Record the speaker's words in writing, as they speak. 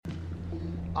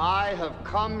I have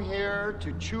come here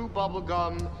to chew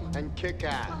bubblegum and kick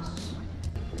ass.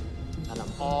 And I'm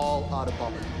all out of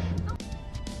bubblegum.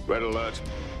 Red alert.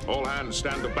 All hands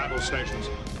stand to battle stations.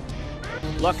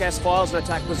 Lock S-files and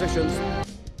attack positions.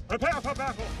 Prepare for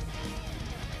battle.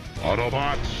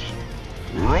 Autobots,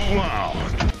 roll out.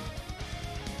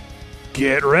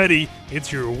 Get ready. It's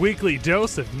your weekly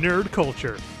dose of nerd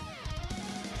culture.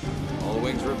 All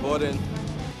wings report in.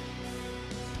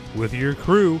 With your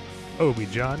crew,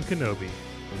 Obi-Wan Kenobi,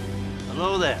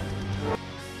 Hello there.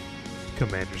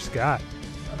 Commander Scott,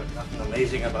 There's nothing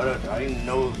amazing about it. I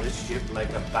know this ship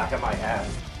like the back of my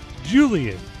hand.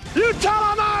 Julian, You tell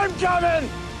them I'm coming!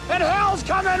 And hell's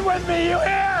coming with me, you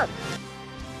hear?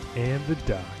 and the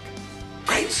Doc.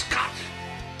 Great Scott!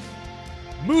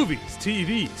 Movies,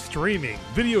 TV, streaming,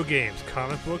 video games,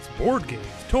 comic books, board games,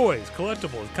 toys,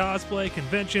 collectibles, cosplay,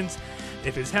 conventions.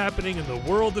 If it's happening in the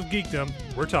world of geekdom,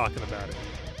 we're talking about it.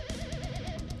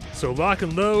 So lock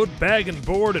and load, bag and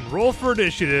board, and roll for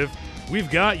initiative.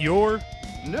 We've got your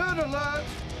Nerd alert!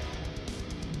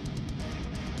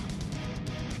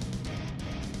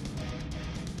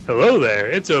 Hello there,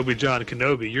 it's Obi-Wan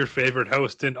Kenobi, your favorite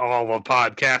host in all of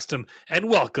podcastum, and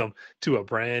welcome to a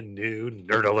brand new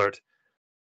Nerd Alert.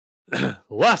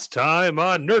 Last time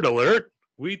on Nerd Alert,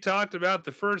 we talked about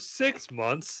the first 6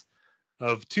 months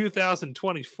of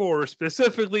 2024,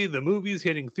 specifically the movies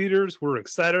hitting theaters we're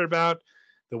excited about,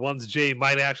 the ones Jay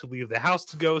might actually leave the house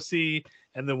to go see,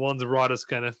 and the ones Rod is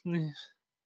kind of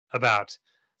about.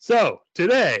 So,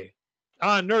 today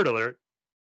on Nerd Alert,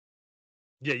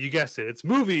 yeah, you guessed it. It's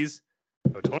movies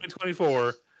of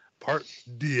 2024, part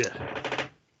D.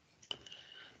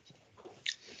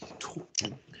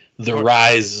 The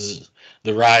rise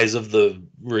of the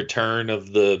return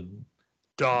of the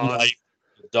Dawn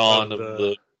dawn of of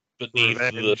the the beneath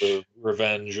revenge. the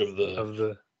revenge of of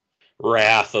the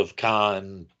wrath of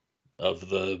Khan of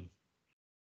the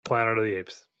Planet of the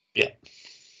Apes. yeah.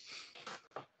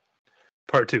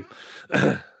 Part 2.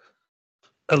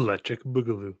 Electric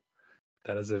Boogaloo.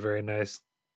 That is a very nice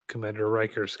Commander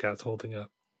Riker Scott's holding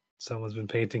up. Someone's been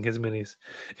painting his minis.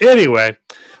 Anyway,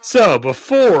 so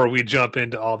before we jump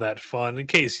into all that fun, in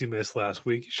case you missed last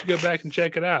week, you should go back and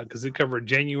check it out because it covered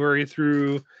January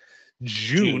through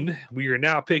June. We are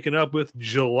now picking up with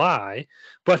July.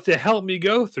 But to help me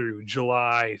go through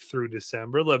July through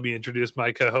December, let me introduce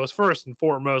my co-host. First and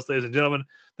foremost, ladies and gentlemen,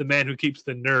 the man who keeps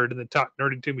the nerd in the Talk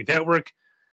Nerdy to Me network.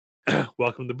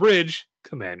 Welcome to the bridge,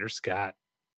 Commander Scott.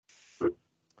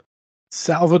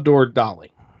 Salvador Dali.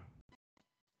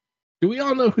 Do we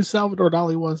all know who Salvador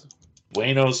Dali was?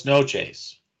 Buenos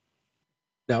noches.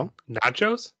 No,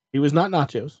 Nachos? he was not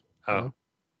Nachos. Oh.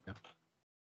 No.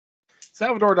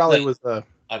 Salvador Dali was An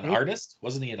artist?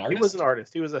 Wasn't he an he artist? was an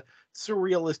artist. He was a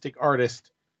surrealistic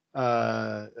artist.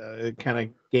 Kind of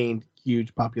gained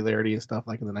huge popularity and stuff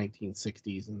like in the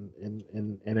 1960s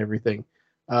and everything.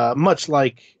 Much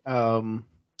like I'm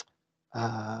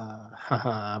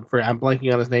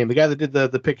blanking on his name. The guy that did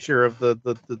the picture of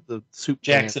the soup.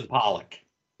 Jackson Pollock.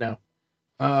 No.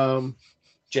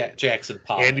 Jackson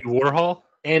Pollock. Andy Warhol?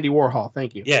 Andy Warhol.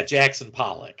 Thank you. Yeah, Jackson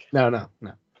Pollock. No.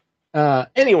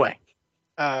 Anyway,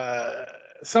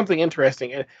 something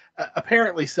interesting.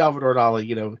 Apparently, Salvador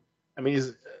Dali, he's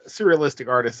a surrealistic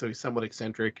artist, so he's somewhat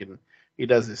eccentric and he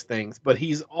does his things. But he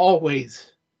was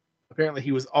always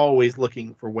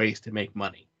looking for ways to make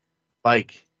money.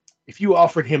 Like, if you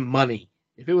offered him money,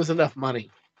 if it was enough money,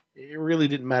 it really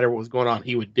didn't matter what was going on.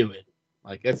 He would do it.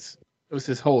 Like, it was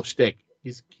his whole shtick.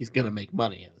 He's gonna make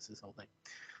money. It was his whole thing.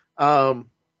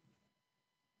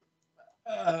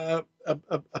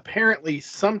 Apparently,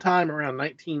 sometime around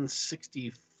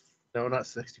 1960, no, not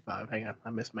 65. Hang on, I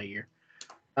missed my year.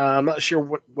 I'm not sure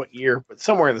what year, but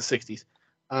somewhere in the 60s.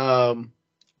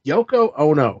 Yoko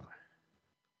Ono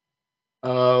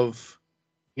of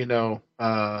the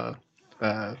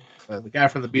guy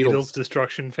from the Beatles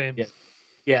Destruction fame?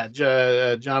 Yeah,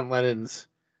 John Lennon's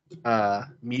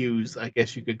muse, I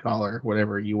guess you could call her,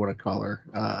 whatever you want to call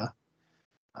her.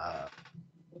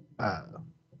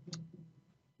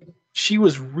 She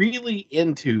was really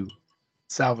into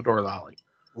Salvador Dali,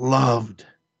 loved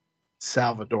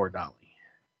Salvador Dali.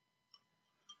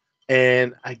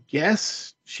 And I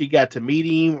guess she got to meet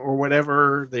him or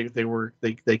whatever.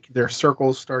 Their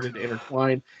circles started to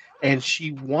intertwine, and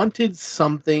she wanted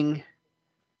something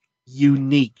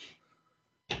unique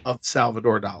of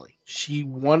Salvador Dali. She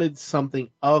wanted something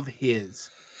of his,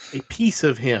 a piece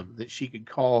of him that she could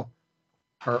call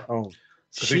her own.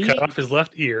 So she cut off his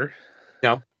left ear.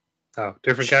 No. Oh,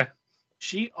 different guy?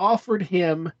 She offered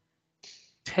him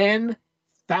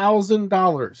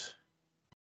 $10,000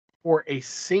 for a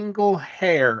single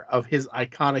hair of his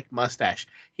iconic mustache.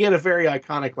 He had a very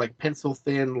iconic, like pencil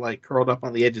thin, like curled up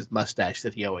on the edges mustache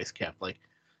that he always kept. Like,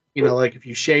 like if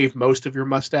you shave most of your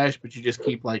mustache, but you just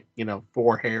keep like,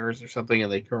 4 hairs or something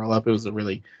and they curl up. It was a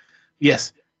really,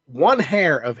 yes, one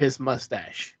hair of his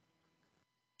mustache.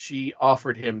 She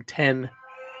offered him $10,000.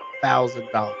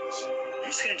 I'm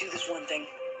just going to do this one thing.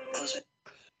 Close it.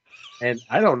 And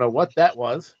I don't know what that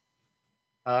was.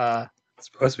 It's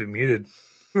supposed to be muted.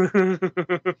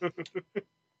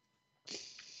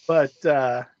 But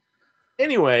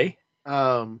anyway,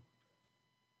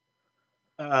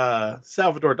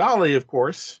 Salvador Dali, of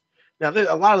course. Now,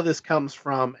 a lot of this comes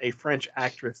from a French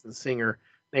actress and singer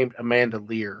named Amanda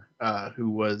Lear,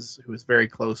 who was very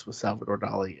close with Salvador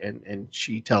Dali, and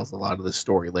she tells a lot of this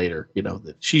story later.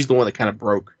 That she's the one that kind of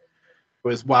broke.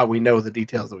 Was why we know the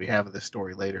details that we have of this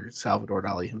story later. Salvador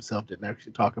Dali himself didn't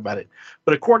actually talk about it,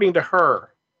 but according to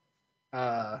her,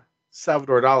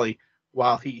 Salvador Dali,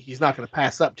 while he's not going to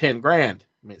pass up $10,000, I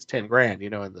mean it's $10,000,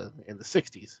 in the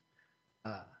 60s,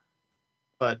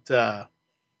 but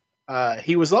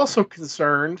he was also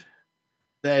concerned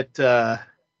that,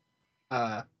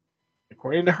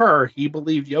 according to her, he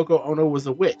believed Yoko Ono was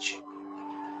a witch.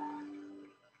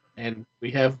 And we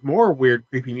have more weird,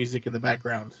 creepy music in the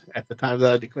background at the time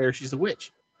that I declare she's a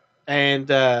witch. And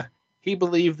he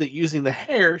believed that using the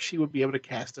hair, she would be able to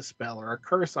cast a spell or a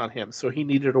curse on him. So he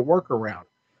needed a workaround.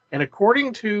 And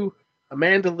according to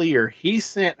Amanda Lear, he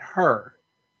sent her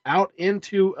out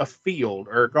into a field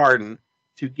or a garden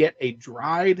to get a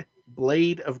dried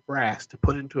blade of grass to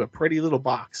put into a pretty little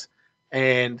box.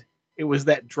 And it was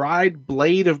that dried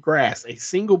blade of grass, a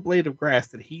single blade of grass,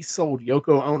 that he sold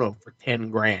Yoko Ono for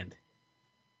 $10,000.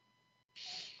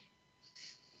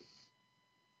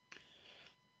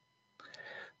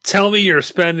 Tell me you're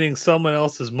spending someone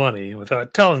else's money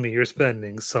without telling me you're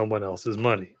spending someone else's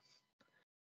money.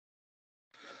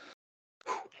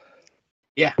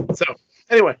 Yeah. So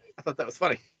anyway, I thought that was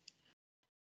funny.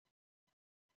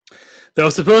 That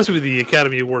was supposed to be the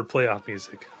Academy Award playoff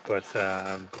music, but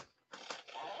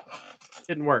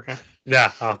didn't work, huh?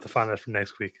 Yeah, I'll have to find that for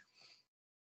next week.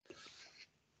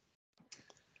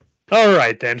 All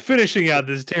right, then. Finishing out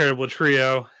this terrible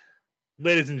trio,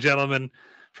 ladies and gentlemen,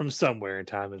 from somewhere in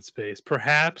time and space,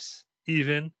 perhaps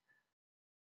even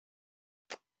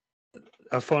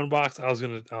a phone box. I was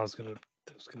gonna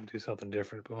do something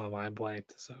different, but my mind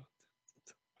blanked. So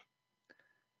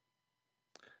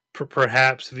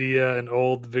perhaps via an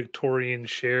old Victorian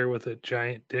chair with a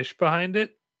giant dish behind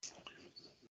it.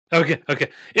 Okay.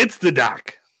 It's the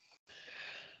doc.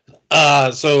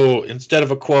 So instead of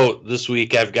a quote this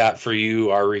week, I've got for you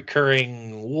our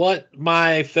recurring "What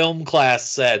My Film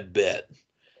Class Said" bit.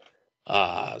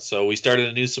 So we started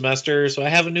a new semester, so I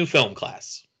have a new film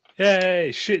class.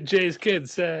 Yay! Shit, Jay's kid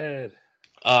said.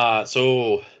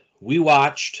 So we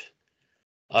watched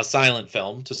a silent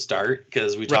film to start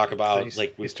because we talk about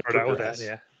we start out with that,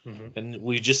 yeah. Mm-hmm. And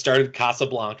we just started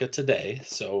Casablanca today,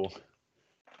 so.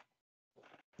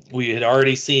 We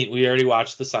already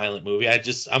watched the silent movie.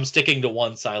 I'm sticking to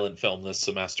one silent film this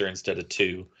semester instead of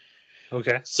 2.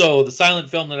 Okay. So the silent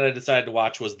film that I decided to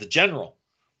watch was The General.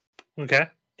 Okay.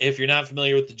 If you're not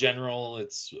familiar with The General,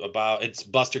 it's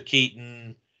Buster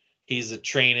Keaton. He's a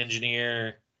train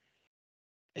engineer.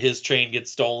 His train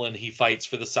gets stolen. He fights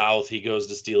for the South. He goes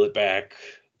to steal it back.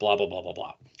 Blah, blah, blah, blah,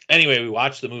 blah. Anyway, we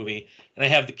watched the movie, and I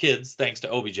have the kids, thanks to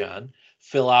Obi-John,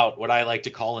 fill out what I like to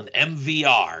call an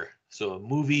MVR. So a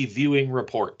movie viewing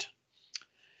report.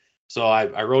 So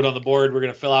I wrote on the board, we're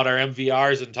going to fill out our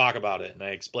MVRs and talk about it. And I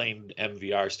explained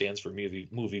MVR stands for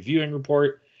movie viewing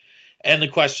report. And the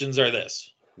questions are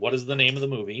this. What is the name of the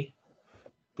movie?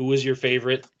 Who was your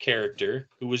favorite character?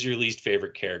 Who was your least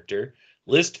favorite character?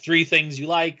 List 3 things you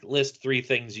like. List 3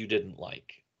 things you didn't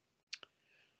like.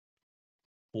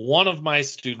 One of my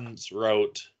students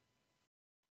wrote,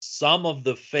 some of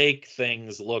the fake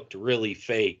things looked really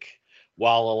fake,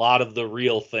 while a lot of the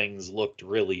real things looked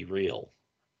really real.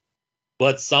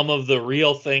 But some of the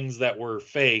real things that were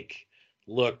fake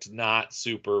looked not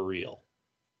super real.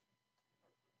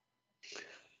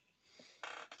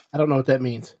 I don't know what that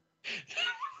means.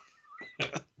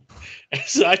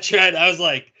 So I was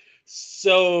like,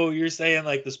 so you're saying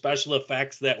like the special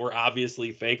effects that were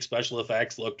obviously fake special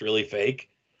effects looked really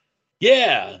fake?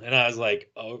 Yeah. And I was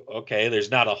like, oh, okay, there's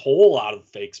not a whole lot of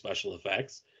fake special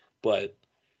effects, but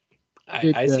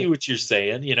I see what you're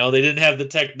saying. They didn't have the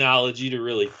technology to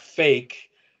really fake,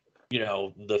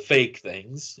 the fake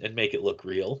things and make it look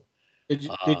real. Did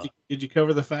you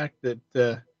cover the fact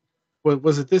that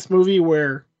was it this movie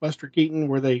where Buster Keaton,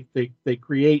 where they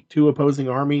create 2 opposing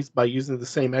armies by using the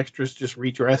same extras, just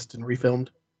redressed and refilmed?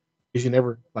 Because you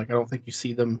never, like, I don't think you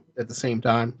see them at the same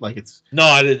time. Like, it's No,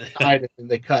 I didn't. side and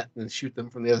they cut and shoot them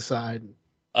from the other side.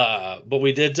 But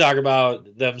we did talk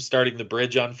about them starting the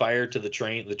bridge on fire to the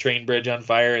train bridge on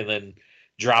fire, and then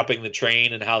dropping the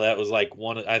train, and how that was like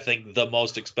I think the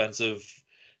most expensive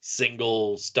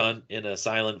single stunt in a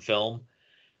silent film.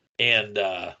 And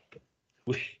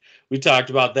we talked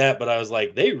about that, but I was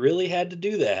like, they really had to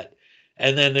do that.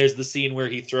 And then there's the scene where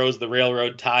he throws the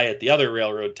railroad tie at the other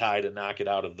railroad tie to knock it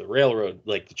out of the railroad,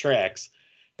 like the tracks.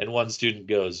 And one student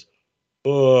goes,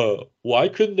 why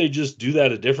couldn't they just do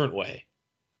that a different way?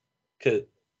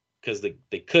 Because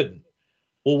they couldn't.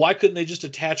 Well, why couldn't they just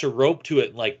attach a rope to it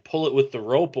and like pull it with the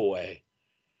rope away?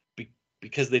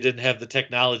 Because they didn't have the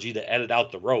technology to edit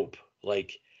out the rope.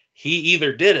 Like, he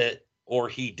either did it or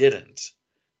he didn't.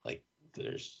 Like,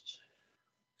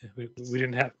 we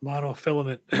didn't have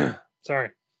monofilament.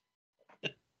 Sorry.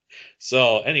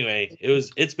 So anyway,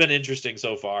 it's been interesting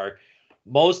so far.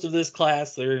 Most of this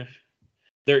class, they're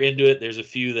into it. There's a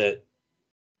few that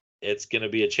it's going to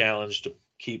be a challenge to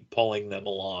keep pulling them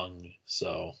along.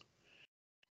 So,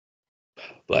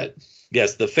 but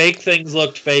yes, the fake things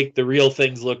looked fake. The real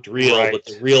things looked real, Right. but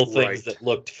the real things that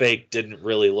looked fake didn't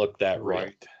really look that real.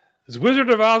 Right. Is Wizard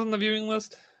of Oz on the viewing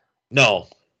list? No.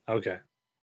 Okay.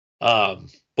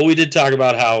 But we did talk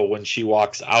about how when she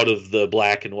walks out of the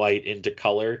black and white into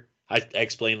color, I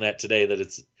explained that today,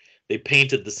 that they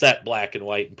painted the set black and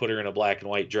white and put her in a black and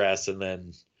white dress, and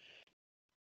then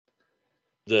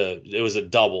it was a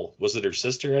double. Was it her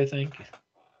sister, I think?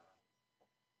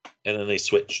 And then they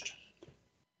switched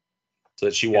so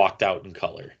that she walked out in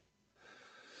color.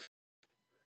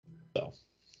 So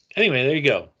anyway, there you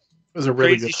go. It was a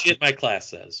really Crazy good shit my class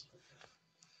says.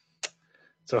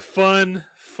 It's a fun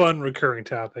recurring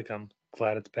topic. I'm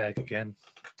glad it's back again.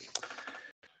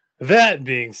 That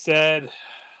being said,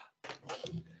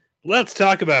 let's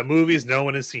talk about movies no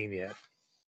one has seen yet.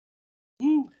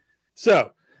 Woo.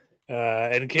 So,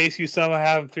 in case you somehow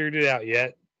haven't figured it out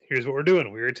yet, here's what we're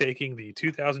doing. We are taking the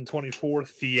 2024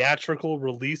 theatrical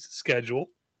release schedule,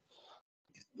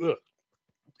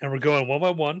 and we're going one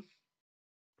by one.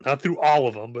 Not through all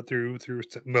of them, but through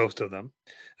most of them.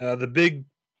 The big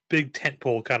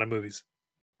tentpole kind of movies.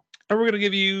 And we're going to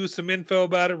give you some info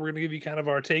about it. We're going to give you kind of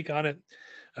our take on it.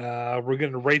 We're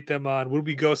going to rate them on, would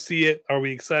we go see it? Are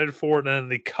we excited for it? And then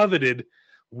the coveted,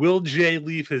 will Jay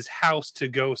leave his house to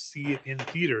go see it in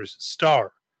theaters?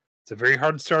 Star. It's a very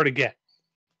hard star to get.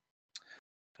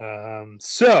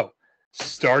 So,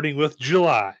 starting with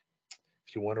July.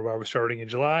 If you wonder why we're starting in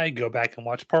July, go back and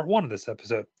watch part 1 of this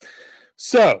episode.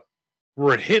 So,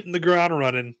 we're hitting the ground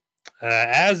running.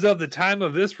 As of the time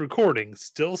of this recording,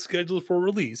 still scheduled for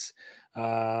release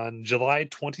on July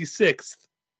 26th.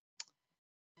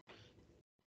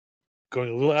 Going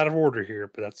a little out of order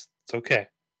here, but it's okay.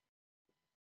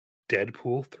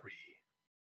 Deadpool 3.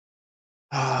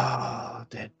 Oh,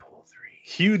 Deadpool 3.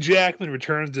 Hugh Jackman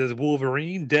returns as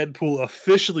Wolverine. Deadpool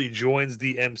officially joins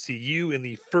the MCU in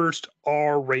the first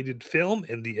R-rated film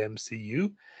in the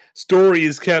MCU. Story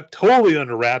is kept totally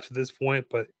under wraps at this point,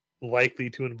 but likely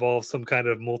to involve some kind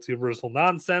of multiversal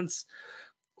nonsense,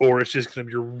 or it's just going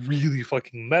to be really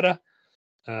fucking meta.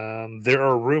 There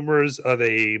are rumors of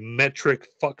a metric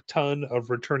fuck ton of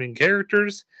returning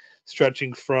characters,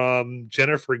 stretching from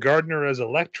Jennifer Gardner as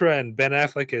Elektra and Ben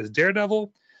Affleck as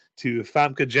Daredevil, to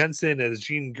Famke Janssen as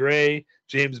Jean Grey,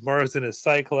 James Marsden as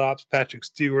Cyclops, Patrick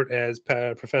Stewart as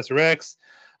Professor X,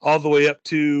 all the way up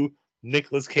to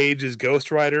Nicolas Cage as Ghost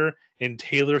Rider and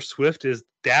Taylor Swift as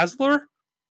Dazzler.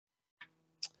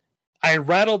 I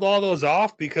rattled all those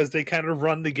off because they kind of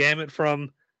run the gamut from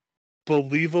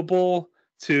believable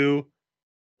to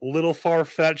little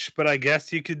far-fetched, but I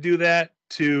guess you could do that,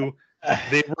 to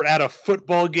they were at a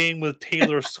football game with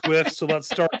Taylor Swift, so let's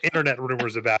start internet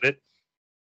rumors about it.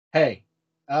 Hey,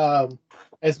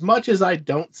 as much as I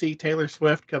don't see Taylor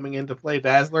Swift coming in to play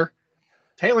Dazzler,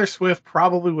 Taylor Swift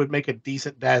probably would make a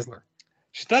decent Dazzler.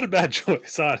 She's not a bad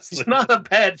choice, honestly. It's not a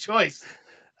bad choice.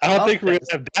 I don't think we're going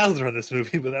to have Dazzler in this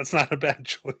movie, but that's not a bad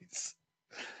choice.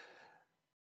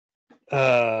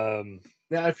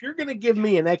 Now, if you're going to give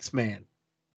me an X-Man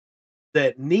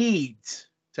that needs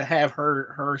to have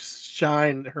her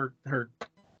shine, her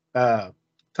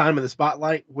time in the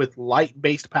spotlight with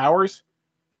light-based powers,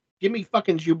 give me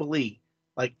fucking Jubilee.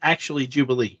 Like, actually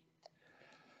Jubilee.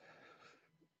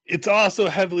 It's also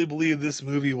heavily believed this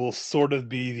movie will sort of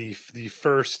be the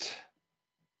first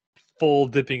full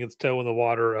dipping its toe in the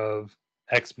water of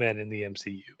X-Men in the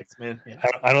MCU. X-Men, yeah.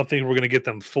 I don't think we're going to get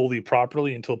them fully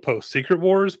properly until post Secret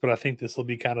Wars, but I think this will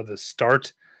be kind of the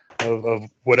start of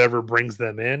whatever brings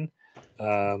them in.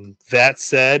 That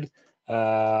said,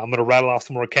 I'm going to rattle off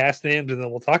some more cast names, and then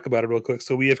we'll talk about it real quick.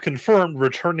 So we have confirmed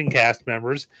returning cast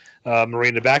members.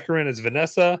 Marina Baccarin as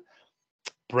Vanessa.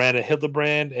 Brianna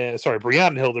Hildebrand as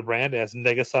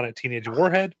Negasonic Teenage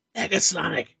Warhead.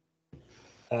 Negasonic.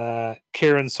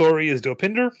 Karen Sori as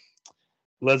Dopinder.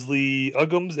 Leslie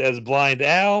Uggams as Blind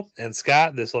Al. And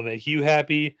Scott, this will make you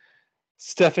happy,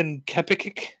 Stefan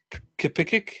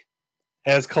Kapicic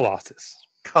as Colossus.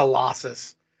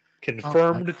 Colossus.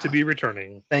 Confirmed to be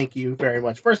returning. Thank you very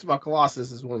much. First of all,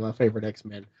 Colossus is one of my favorite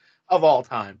X-Men of all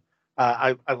time.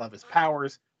 I love his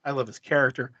powers. I love his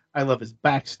character. I love his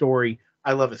backstory.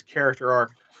 I love his character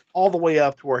arc, all the way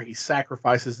up to where he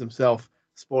sacrifices himself,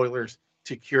 spoilers,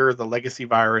 to cure the legacy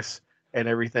virus and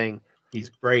everything. He's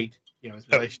great. You know, his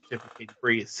relationship with Kate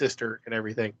Bree, his sister, and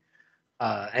everything.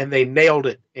 And they nailed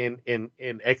it in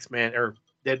X-Men or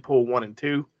Deadpool 1 and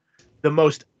 2. The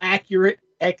most accurate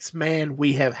X-Men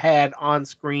we have had on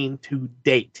screen to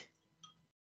date.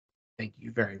 Thank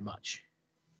you very much.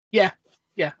 Yeah,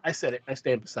 I said it. I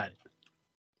stand beside it.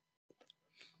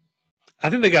 I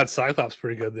think they got Cyclops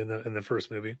pretty good in the first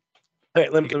movie. Okay,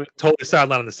 let me totally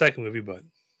sideline in the second movie, but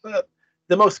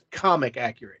the most comic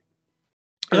accurate.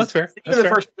 That's fair. Even the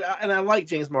first, and I like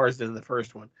James Marsden in the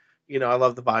first one. You know, I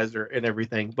love the visor and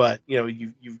everything, but you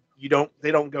know,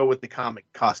 they don't go with the comic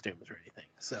costumes or anything.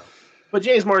 So, but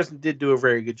James Marsden did do a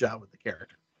very good job with the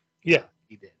character. Yeah,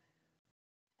 he did.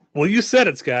 Well, you said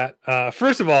it, Scott.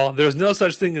 First of all, there's no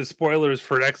such thing as spoilers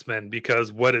for X-Men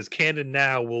because what is canon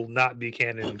now will not be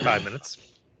canon in 5 minutes.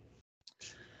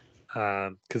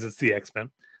 Because it's the X-Men.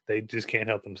 They just can't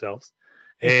help themselves.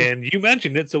 And you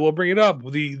mentioned it, so we'll bring it up.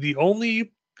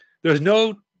 There's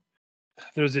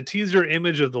a teaser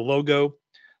image of the logo.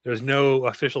 There's no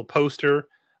official poster.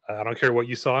 I don't care what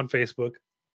you saw on Facebook.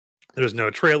 There's no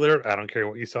trailer. I don't care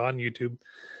what you saw on YouTube.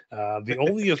 The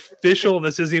only official, and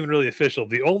this isn't even really official,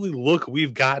 the only look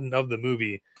we've gotten of the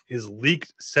movie is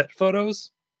leaked set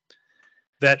photos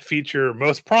that feature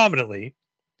most prominently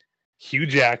Hugh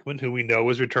Jackman, who we know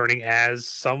is returning as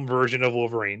some version of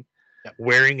Wolverine,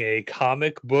 wearing a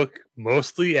comic book,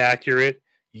 mostly accurate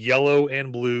yellow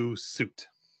and blue suit.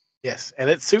 Yes, and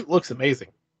its suit looks amazing.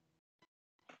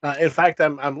 In fact,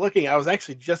 I'm looking. I was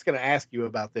actually just going to ask you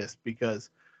about this because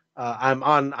I'm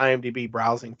on IMDb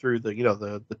browsing through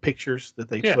the pictures that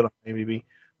they put on IMDb.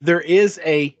 There is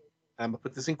I'm gonna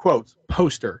put this in quotes,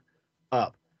 poster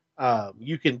up.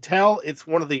 You can tell it's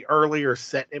one of the earlier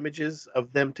set images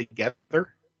of them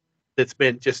together that's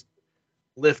been just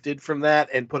lifted from that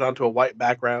and put onto a white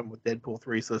background with Deadpool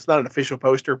 3. So it's not an official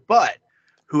poster, but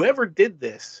whoever did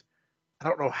this, I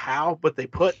don't know how, but they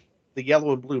put the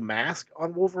yellow and blue mask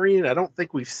on Wolverine. I don't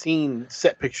think we've seen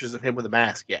set pictures of him with a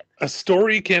mask yet. A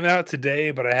story came out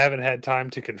today, but I haven't had time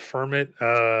to confirm it.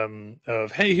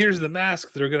 Of hey, here's the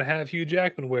mask they're going to have Hugh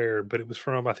Jackman wear, but it was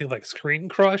from I think like Screen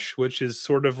Crush, which is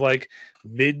sort of like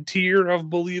mid tier of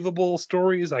believable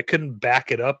stories. I couldn't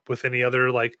back it up with any other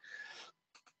like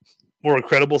more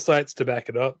credible sites to back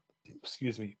it up.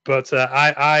 Excuse me, but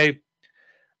I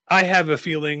have a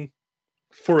feeling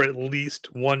for at least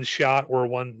one shot or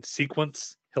one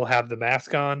sequence, he'll have the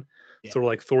mask on, sort of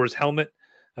like Thor's helmet.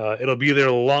 It'll be there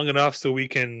long enough so we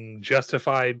can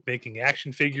justify making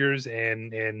action figures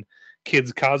and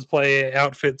kids cosplay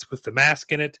outfits with the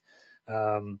mask in it.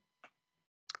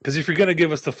 Because if you're going to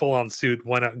give us the full-on suit,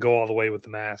 why not go all the way with the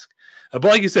mask? But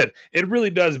like you said, it really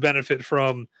does benefit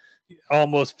from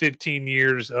almost 15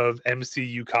 years of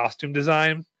MCU costume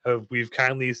design. We've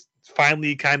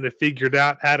finally kind of figured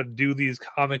out how to do these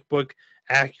comic book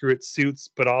accurate suits,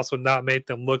 but also not make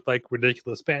them look like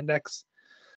ridiculous spandex.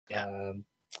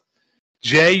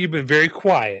 Jay, you've been very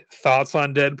quiet. Thoughts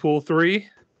on Deadpool 3?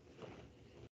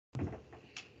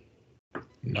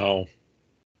 No.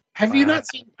 Have you not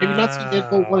seen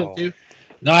Deadpool 1 and 2?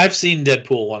 No, I've seen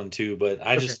Deadpool 1 and 2, but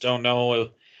I just don't know.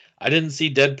 I didn't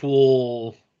see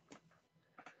Deadpool.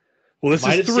 Well,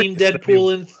 might have seen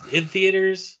Deadpool in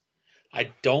theaters. I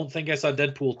don't think I saw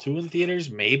Deadpool 2 in theaters.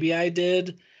 Maybe I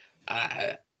did.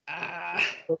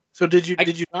 So did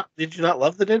you not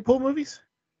love the Deadpool movies?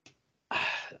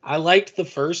 I liked the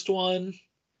first one.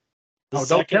 Don't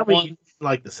tell me you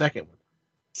like the second one.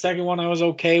 Second one I was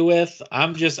okay with. I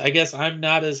guess I'm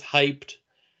not as hyped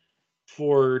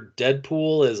for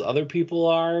Deadpool as other people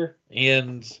are,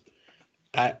 and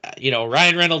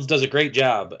Ryan Reynolds does a great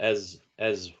job as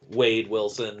Wade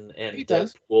Wilson and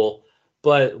Deadpool.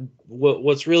 But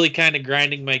what's really kind of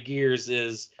grinding my gears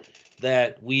is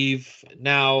that we've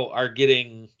now are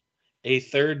getting a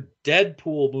third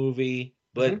Deadpool movie,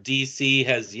 but DC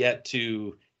has yet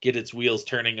to get its wheels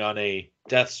turning on a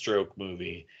Deathstroke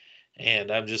movie.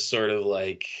 And I'm just sort of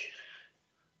like,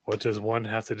 What does one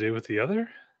have to do with the other?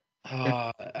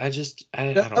 I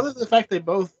don't Other than the fact they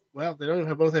both, well, they don't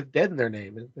even both have dead in their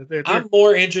name. I'm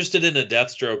more interested in a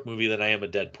Deathstroke movie than I am a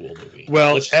Deadpool movie.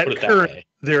 Well, let's just at put it that current, way,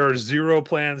 there are zero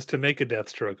plans to make a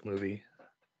Deathstroke movie.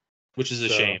 which is a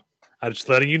shame. I'm just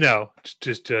letting you know,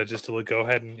 just to go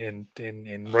ahead and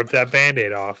rip that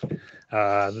Band-Aid off.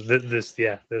 I'm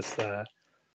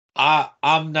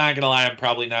not gonna lie, I'm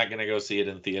probably not gonna go see it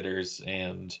in theaters,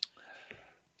 and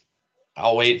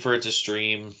I'll wait for it to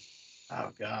stream. Oh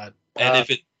God! And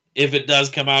if it does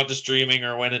come out to streaming,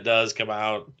 or when it does come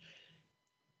out,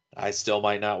 I still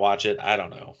might not watch it. I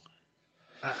don't know.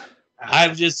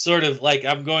 I'm just sort of like,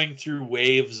 I'm going through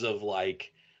waves of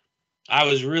like,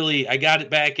 I got it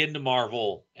back into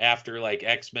Marvel after like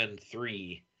X-Men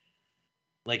 3.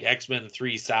 Like X-Men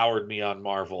 3 soured me on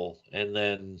Marvel, and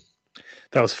then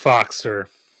that was Fox, sir.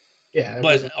 Yeah,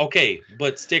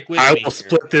 but stick with I me. I will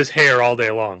split this hair all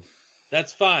day long.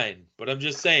 That's fine, but I'm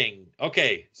just saying.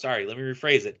 Okay, sorry, let me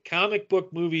rephrase it. Comic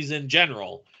book movies in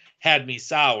general had me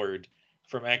soured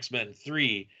from X-Men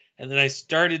 3, and then I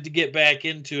started to get back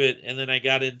into it, and then I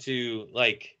got into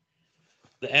like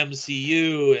the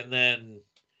MCU, and then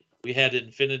we had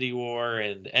Infinity War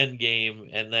and Endgame,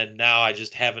 and then now I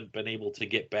just haven't been able to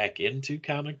get back into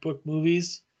comic book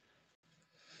movies.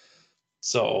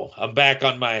 So I'm back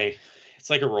on my, it's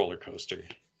like a roller coaster.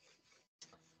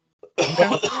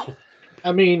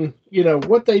 I mean,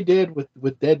 what they did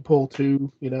with Deadpool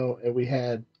 2, and we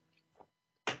had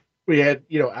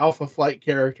Alpha Flight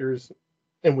characters,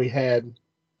 and we had, of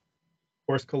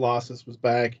course, Colossus was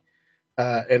back,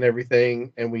 and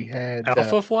everything, and we had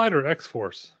Alpha Flight or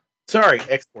X-Force? Sorry,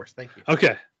 X-Force. Thank you.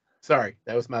 Okay. Sorry,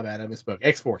 that was my bad. I misspoke.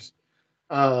 X-Force.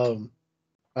 The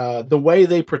way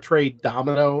they portrayed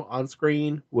Domino on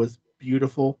screen was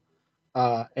beautiful,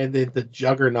 and then the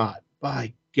Juggernaut.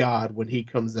 By God, when he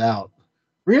comes out,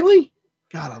 really?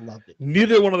 God, I loved it.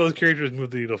 Neither one of those characters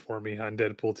moved the needle for me on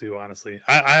Deadpool 2, honestly.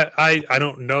 I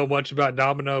don't know much about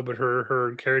Domino, but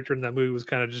her character in that movie was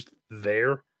kind of just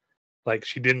there. Like,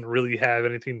 she didn't really have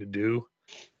anything to do.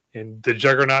 And the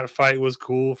Juggernaut fight was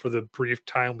cool for the brief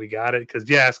time we got it. Because,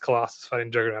 yes, Colossus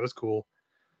fighting Juggernaut is cool.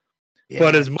 Yeah.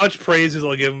 But as much praise as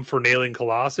I'll give him for nailing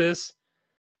Colossus,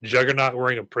 Juggernaut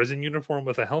wearing a prison uniform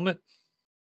with a helmet,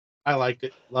 I liked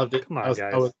it, loved it. Come on,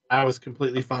 guys. I was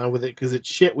completely fine with it because it's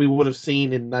shit we would have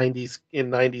seen in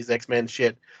 90s X-Men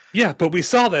shit. Yeah, but we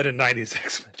saw that in 90s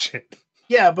X-Men shit.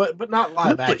 Yeah, but not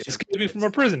live action. Escaped me from a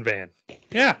prison van.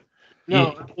 Yeah.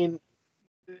 No, I mean,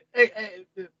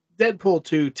 Deadpool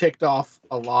 2 ticked off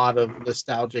a lot of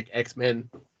nostalgic X-Men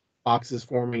boxes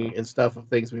for me and stuff of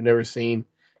things we've never seen.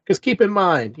 Because keep in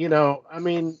mind, I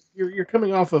mean, you're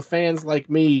coming off of fans like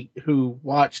me who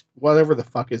watched whatever the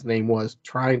fuck his name was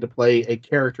trying to play a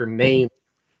character named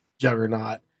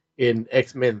Juggernaut in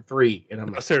X-Men 3. And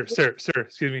I'm like, sir,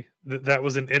 excuse me. That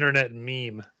was an internet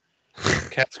meme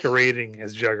masquerading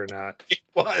as Juggernaut. It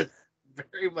was.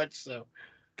 Very much so.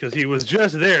 Because he was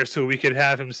just there so we could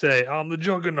have him say, I'm the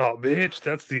Juggernaut, bitch.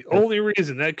 That's the only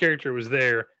reason that character was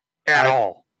there at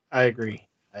all. I agree.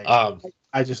 I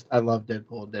love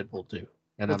Deadpool and Deadpool 2.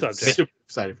 And I'm super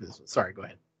excited for this one. Sorry, go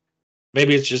ahead.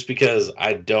 Maybe it's just because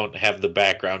I don't have the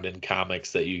background in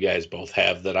comics that you guys both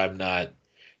have that I'm not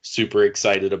super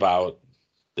excited about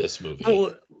this movie.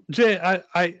 Well, Jay,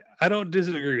 I don't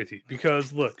disagree with you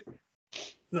because, look,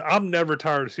 I'm never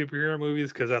tired of superhero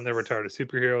movies because I'm never tired of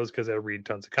superheroes because I read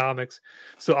tons of comics.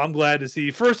 So I'm glad to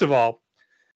see, first of all,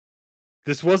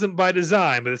 this wasn't by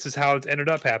design, but this is how it's ended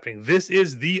up happening. This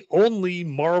is the only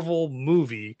Marvel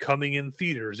movie coming in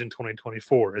theaters in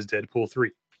 2024 is Deadpool 3.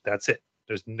 That's it.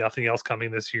 There's nothing else coming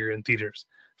this year in theaters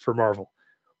for Marvel,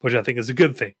 which I think is a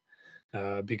good thing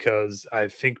because I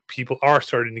think people are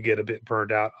starting to get a bit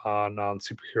burned out on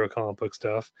superhero comic book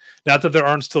stuff. Not that there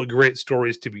aren't still great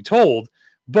stories to be told,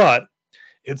 but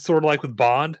it's sort of like with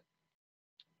Bond.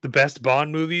 The best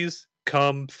Bond movies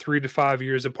come 3 to 5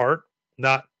 years apart.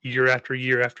 Not year after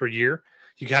year after year.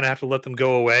 You kind of have to let them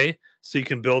go away so you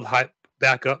can build hype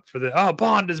back up for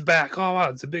Bond is back. Oh, wow,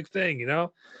 it's a big thing, And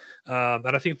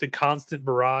I think the constant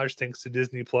barrage, thanks to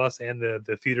Disney Plus and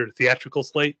the theatrical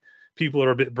slate, people are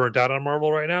a bit burnt out on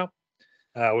Marvel right now,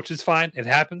 which is fine. It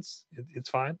happens. It's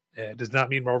fine. It does not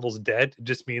mean Marvel's dead. It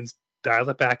just means dial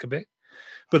it back a bit.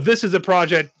 But this is a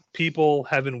project people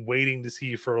have been waiting to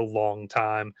see for a long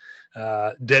time.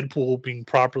 Deadpool being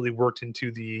properly worked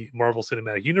into the Marvel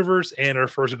Cinematic Universe and our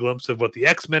first glimpse of what the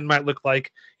X-Men might look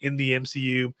like in the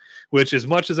MCU, which as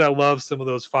much as I love some of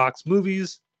those Fox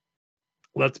movies,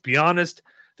 let's be honest,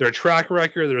 their track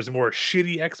record, there's more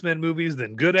shitty X-Men movies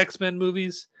than good X-Men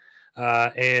movies.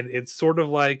 and it's sort of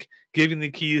like giving the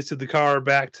keys to the car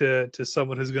back to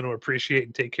someone who's going to appreciate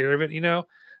and take care of it.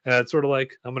 It's sort of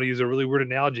like, I'm going to use a really weird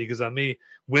analogy because I'm me.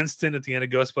 Winston at the end of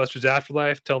Ghostbusters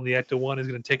Afterlife, tell him the Ecto-1 is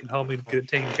going to take it home and get it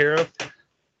taken care of.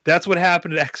 That's what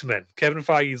happened to X-Men. Kevin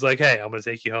Feige's like, hey, I'm going to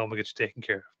take you home and get you taken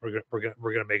care of. We're going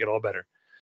to make it all better.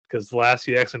 Because the last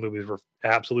few X-Men movies were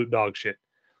absolute dog shit.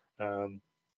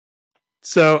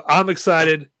 So I'm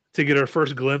excited to get our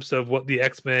first glimpse of what the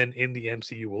X-Men in the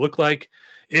MCU will look like.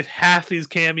 If half these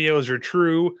cameos are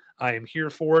true, I am here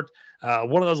for it.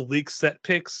 One of those leaked set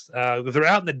pics, they're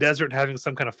out in the desert having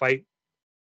some kind of fight.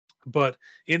 But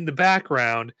in the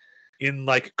background, in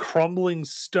like crumbling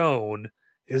stone,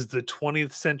 is the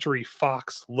 20th Century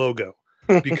Fox logo.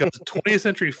 Because 20th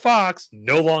Century Fox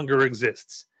no longer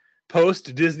exists.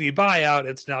 Post Disney buyout,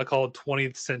 it's now called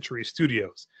 20th Century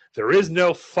Studios. There is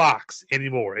no Fox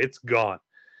anymore. It's gone.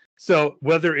 So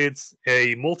whether it's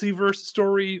a multiverse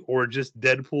story or just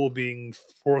Deadpool being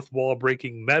fourth wall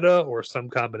breaking meta or some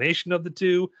combination of the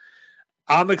two,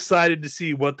 I'm excited to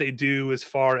see what they do as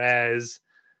far as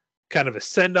kind of a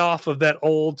send off of that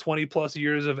old 20 plus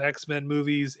years of X-Men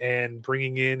movies and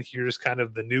bringing in here's kind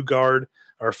of the new guard,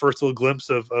 our first little glimpse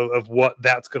of what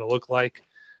that's going to look like.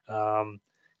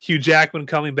 Hugh Jackman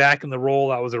coming back in the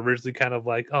role, I was originally kind of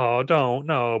like, oh, don't,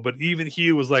 no. But even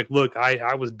Hugh was like, look,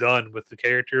 I was done with the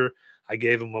character. I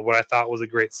gave him what I thought was a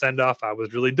great send-off. I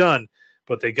was really done.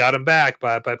 But they got him back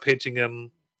by pitching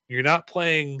him, you're not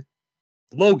playing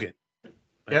Logan. Right?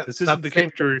 Yeah, this isn't the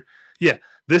character. Yeah,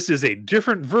 this is a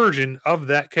different version of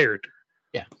that character.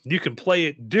 Yeah. You can play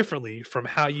it differently from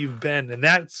how you've been. And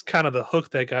that's kind of the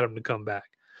hook that got him to come back.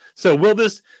 So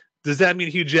does that mean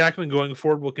Hugh Jackman going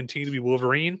forward will continue to be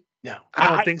Wolverine? No,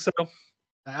 I don't think so.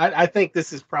 I think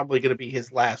this is probably going to be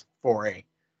his last foray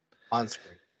on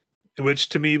screen. Which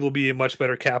to me will be a much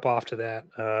better cap off to that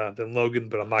than Logan,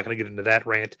 but I'm not going to get into that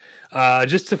rant.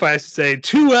 Just suffice to say,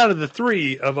 2 out of the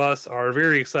 3 of us are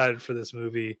very excited for this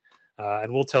movie,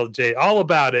 and we'll tell Jay all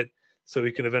about it so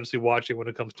he can eventually watch it when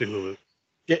it comes to Hulu.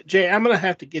 Jay, I'm going to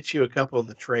have to get you a couple of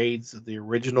the trades of the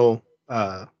original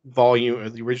volume or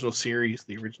the original series,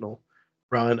 the original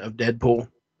run of Deadpool,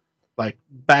 like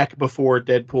back before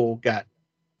Deadpool got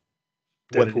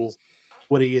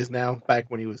what he is now, back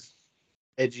when he was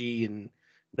edgy and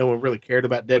no one really cared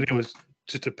about Deadpool. It was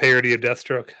just a parody of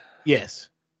Deathstroke. Yes,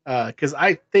 because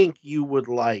I think you would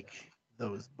like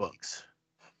those books.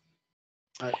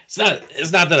 It's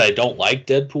not that I don't like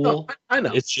Deadpool. No, I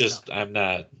know. It's just I'm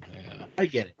not. I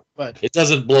get it, but it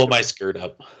doesn't blow my skirt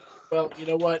up. Well, you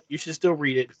know what? You should still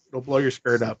read it. It'll blow your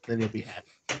skirt up, then you'll be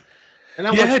happy. And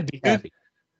I want you to be happy.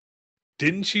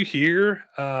 Didn't you hear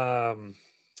Ian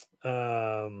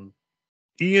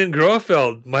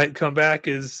Grofeld might come back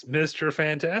as Mr.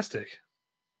 Fantastic?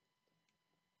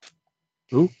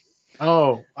 Who?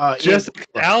 Oh, Jessica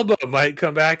Alba might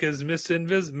come back as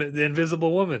the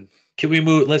Invisible Woman. Can we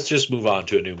move? Let's just move on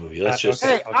to a new movie. Let's just.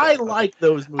 Hey, I like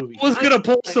those movies. I was gonna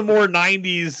pull some more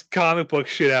 '90s comic book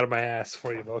shit out of my ass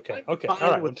for you. Okay, all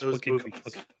right. With those movies.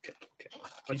 Okay.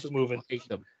 Keep moving. Hate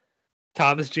them.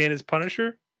 Thomas Jane as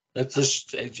Punisher. That's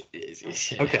just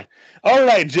okay. All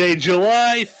right, Jay.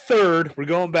 July 3rd. We're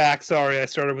going back. Sorry, I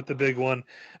started with the big one.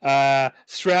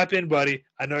 Strap in, buddy.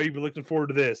 I know you've been looking forward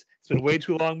to this. It's been way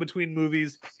too long between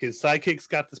movies. His sidekicks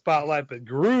got the spotlight, but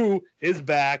Gru is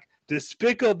back.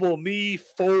 Despicable Me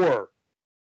 4.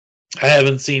 I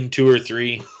haven't seen 2 or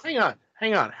 3. Hang on.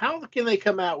 How can they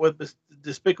come out with this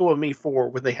Despicable Me 4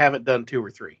 when they haven't done 2 or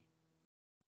 3?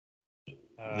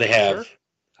 They have.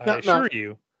 I assure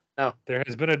you. No. There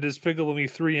has been a Despicable Me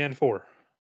 3 and 4.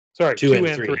 Sorry, 2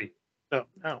 and 3.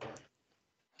 No.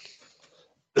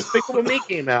 Despicable Me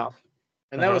came out,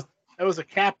 and that was a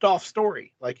capped off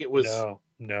story. Like it was no.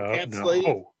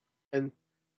 And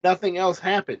nothing else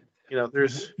happened. You know,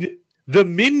 there's the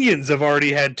Minions have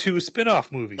already had 2 spin-off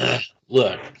movies.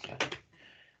 Look,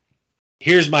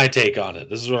 here's my take on it.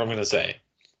 This is what I'm going to say.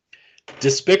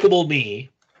 Despicable Me,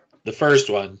 the first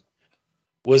one,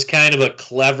 was kind of a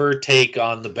clever take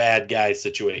on the bad guy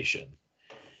situation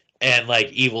and like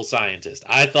evil scientist.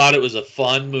 I thought it was a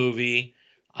fun movie.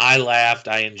 I laughed.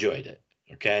 I enjoyed it.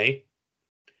 Okay.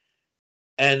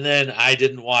 And then I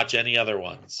didn't watch any other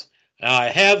ones. Now, I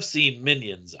have seen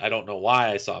Minions. I don't know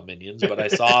why I saw Minions, but I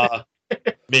saw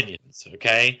Minions,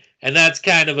 okay? And that's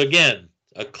kind of, again,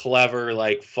 a clever,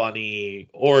 like, funny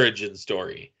origin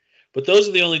story. But those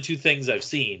are the only 2 things I've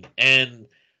seen. And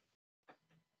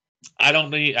I don't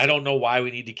know why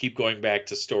we need to keep going back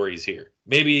to stories here.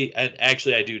 Maybe, and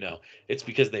actually I do know. It's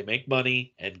because they make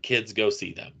money and kids go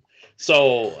see them.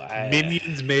 So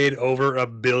Minions made over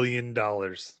 $1 billion.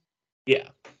 Yeah.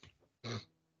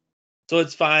 So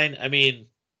it's fine. I mean,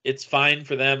 it's fine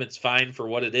for them. It's fine for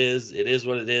what it is. It is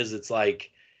what it is. It's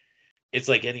like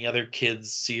any other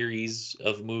kids series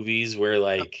of movies where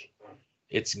like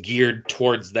it's geared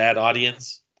towards that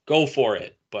audience. Go for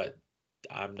it, but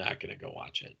I'm not gonna go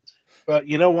watch it. But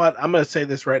you know what? I'm going to say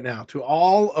this right now to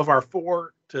all of our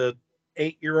 4 to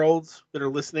 8-year-olds that are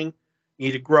listening. You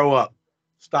need to grow up.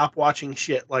 Stop watching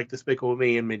shit like Despicable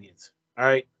Me and Minions. All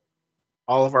right,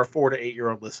 all of our 4 to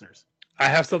 8-year-old listeners. I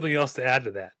have something else to add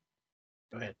to that.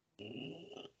 Go ahead.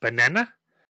 Banana.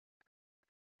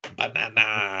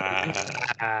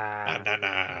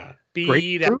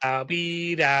 Beat out,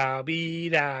 beat out,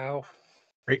 beat out.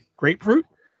 Grapefruit?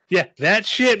 Yeah, that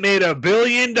shit made $1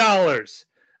 billion.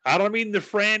 I don't mean the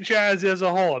franchise as a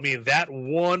whole. I mean that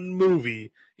one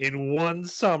movie in one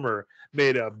summer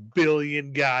made $1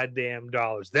 billion goddamn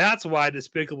dollars. That's why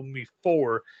Despicable Me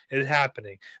 4 is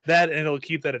happening. That, and it'll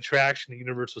keep that attraction at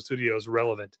Universal Studios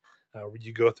relevant, where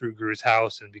you go through Gru's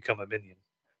house and become a minion.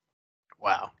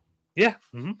 Wow. Yeah.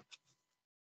 Mm-hmm.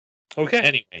 Okay.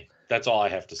 Anyway, that's all I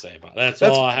have to say about that. That's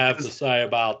all I have to say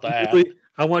about that. Really,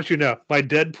 I want you to know my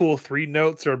Deadpool 3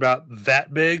 notes are about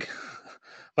that big.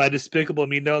 My Despicable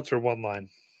Me notes are one line.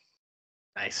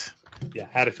 Nice. Yeah,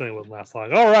 I had a feeling it wouldn't last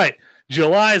long. All right.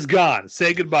 July's gone.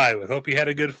 Say goodbye with. Hope you had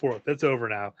a good 4th. It's over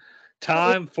now.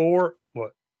 Time for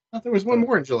what? I thought there was one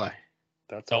more in July.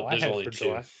 That's all I had for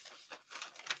July.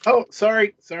 Oh,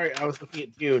 sorry. I was looking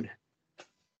at June.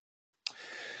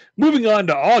 Moving on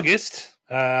to August.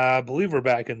 I believe we're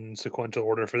back in sequential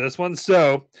order for this one.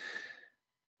 So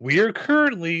we are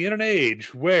currently in an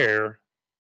age where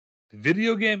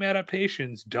video game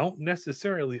adaptations don't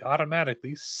necessarily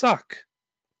automatically suck.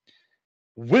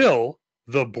 Will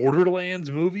the Borderlands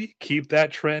movie keep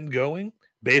that trend going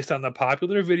based on the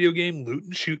popular video game Loot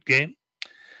and Shoot game?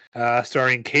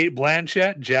 Starring Cate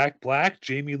Blanchett, Jack Black,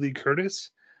 Jamie Lee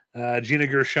Curtis, Gina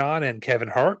Gershon, and Kevin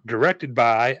Hart. Directed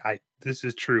by, this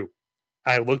is true,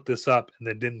 I looked this up and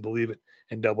then didn't believe it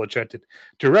and double checked it.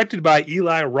 Directed by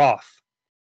Eli Roth,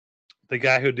 the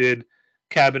guy who did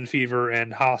Cabin Fever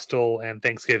and Hostel and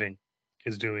Thanksgiving,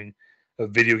 is doing a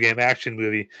video game action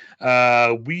movie.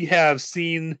 We have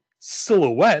seen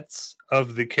silhouettes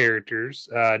of the characters.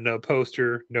 No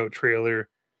poster, no trailer.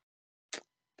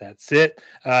 That's it.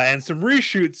 And some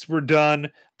reshoots were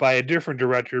done by a different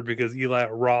director because Eli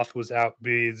Roth was out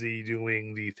busy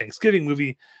doing the Thanksgiving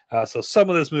movie. So some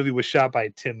of this movie was shot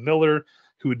by Tim Miller,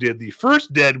 who did the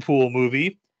first Deadpool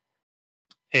movie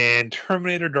and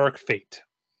Terminator Dark Fate.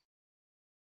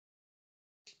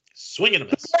 Swing and a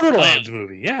miss. Borderlands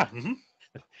movie, yeah. Mm-hmm.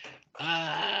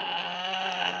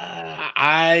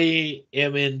 I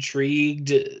am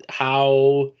intrigued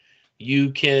how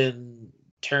you can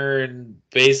turn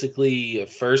basically a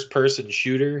first-person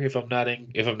shooter. If I'm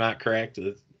not correct,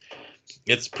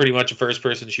 it's pretty much a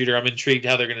first-person shooter. I'm intrigued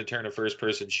how they're going to turn a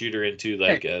first-person shooter into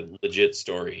like a legit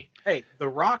story. Hey, The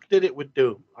Rock did it with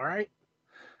Doom. All right.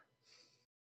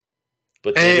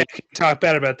 But A, I can't talk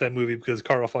bad about that movie because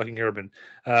Carl fucking Urban.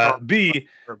 B,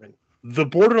 Urban. The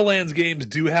Borderlands games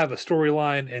do have a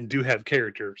storyline and do have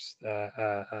characters.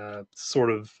 Sort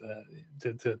of,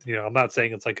 I'm not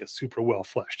saying it's like a super well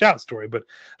fleshed out story, but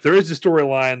there is a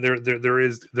storyline.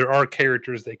 There are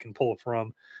characters they can pull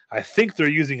from. I think they're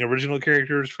using original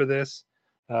characters for this,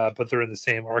 but they're in the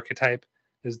same archetype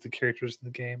as the characters in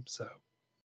the game. So,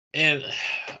 and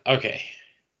okay,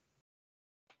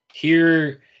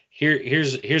 here's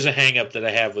a hang up that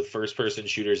I have with first person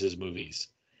shooters as movies.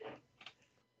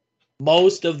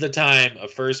 Most of the time, a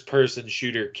first person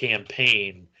shooter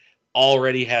campaign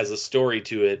already has a story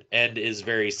to it and is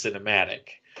very cinematic.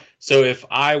 So if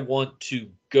I want to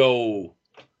go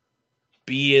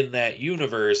be in that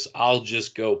universe, I'll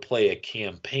just go play a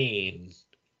campaign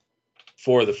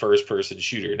for the first person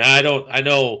shooter. Now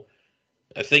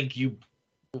I think you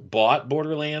bought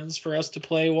Borderlands for us to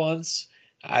play once.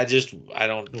 I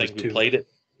don't think we played it.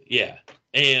 Yeah.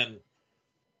 And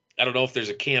I don't know if there's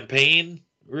a campaign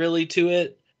really to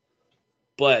it,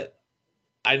 but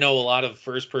I know a lot of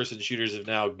first-person shooters have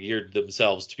now geared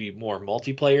themselves to be more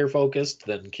multiplayer focused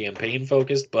than campaign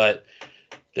focused, but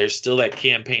there's still that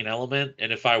campaign element,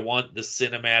 and if I want the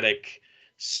cinematic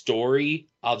story,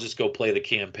 I'll just go play the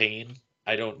campaign.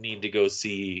 I don't need to go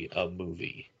see a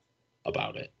movie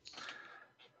about it.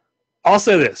 I'll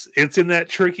say this. It's in that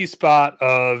tricky spot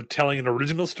of telling an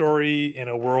original story in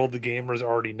a world the gamers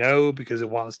already know because it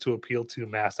wants to appeal to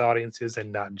mass audiences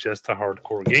and not just the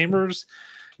hardcore gamers.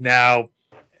 Now,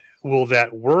 will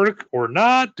that work or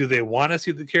not? Do they want to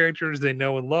see the characters they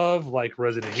know and love, like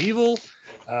Resident Evil,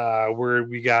 where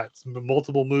we got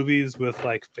multiple movies with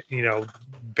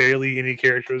barely any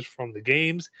characters from the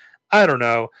games? I don't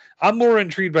know. I'm more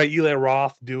intrigued by Eli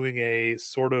Roth doing a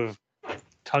sort of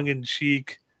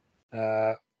tongue-in-cheek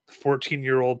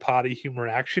 14-year-old potty humor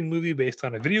action movie based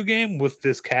on a video game with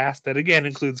this cast that, again,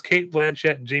 includes Kate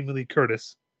Blanchett and Jamie Lee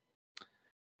Curtis,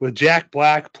 with Jack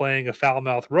Black playing a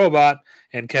foul-mouthed robot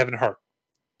and Kevin Hart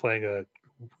playing a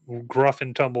gruff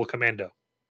and tumble commando.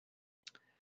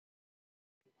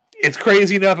 It's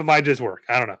crazy enough. It might just work.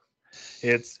 I don't know.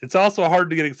 It's also hard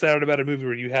to get excited about a movie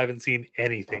where you haven't seen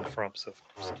anything from so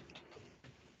far.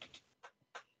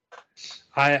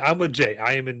 I'm with Jay.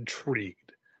 I am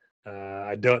intrigued.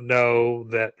 I don't know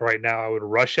that right now I would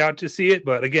rush out to see it,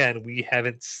 but again, we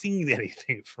haven't seen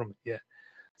anything from it yet,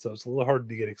 so it's a little hard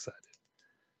to get excited.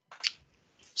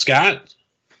 Scott?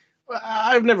 Well,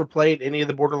 I've never played any of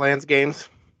the Borderlands games.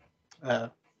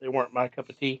 They weren't my cup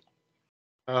of tea.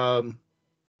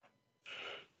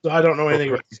 So I don't know anything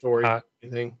about the story or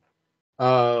anything.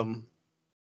 Right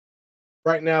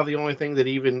now, the only thing that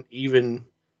even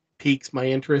piques my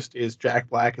interest is Jack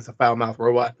Black as a foul-mouthed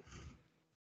robot.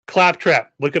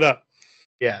 Claptrap, look it up.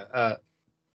 Yeah.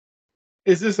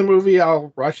 Is this a movie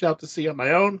I'll rush out to see on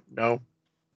my own? No.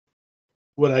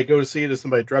 Would I go to see it if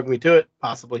somebody drug me to it?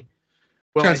 Possibly.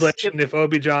 Well, Translation, if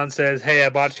Obi John says, hey, I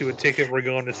bought you a ticket, we're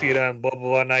going to see it on blah, blah,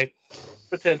 blah night.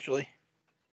 Potentially.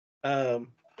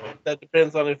 That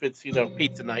depends on if it's,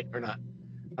 pizza night or not.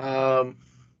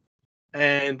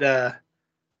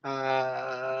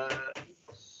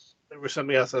 There was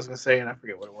something else I was going to say, and I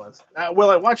forget what it was. Will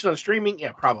I watch it on streaming?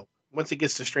 Yeah, probably. Once it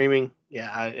gets to streaming,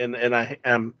 yeah, and I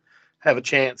have a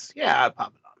chance, yeah, I'd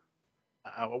pop it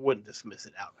on. I wouldn't dismiss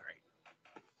it outright.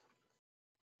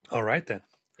 All right, then.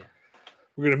 Yeah.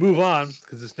 We're going to move on,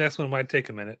 because this next one might take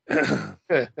a minute.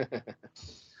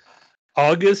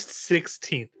 August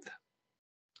 16th.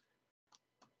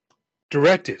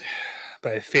 Directed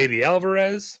by Fede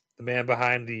Alvarez, the man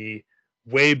behind the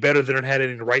way better than it had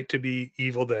any right to be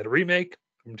Evil Dead remake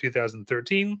from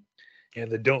 2013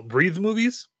 and the Don't Breathe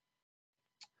movies.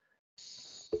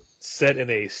 Set in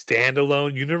a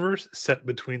standalone universe set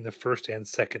between the first and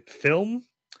second film.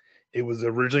 It was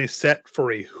originally set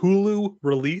for a Hulu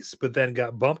release, but then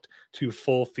got bumped to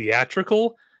full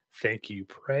theatrical. Thank you,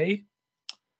 Prey.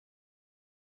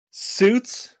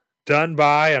 Suits done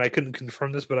by, and I couldn't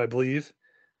confirm this, but I believe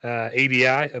ADI,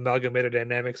 Amalgamated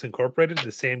Dynamics Incorporated,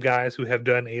 the same guys who have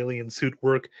done alien suit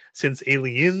work since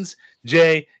Aliens.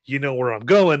 Jay, you know where I'm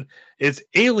going. Is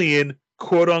Alien,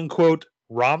 quote unquote,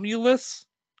 Romulus?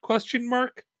 Question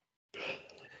mark.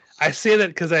 I say that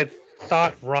because I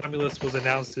thought Romulus was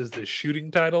announced as the shooting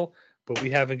title, but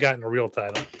we haven't gotten a real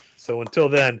title. So until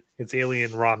then, it's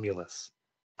Alien Romulus.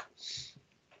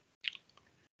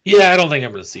 Yeah, I don't think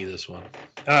I'm going to see this one.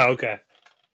 Oh, okay.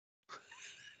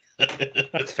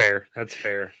 That's fair. That's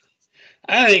fair.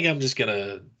 I think I'm just going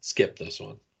to skip this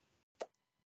one.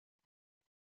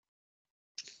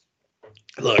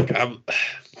 Look,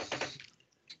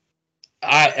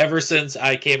 ever since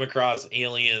I came across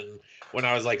Alien when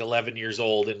I was like 11 years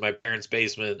old in my parents'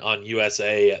 basement on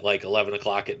USA at like 11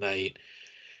 o'clock at night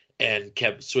and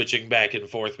kept switching back and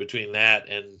forth between that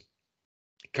and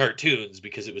cartoons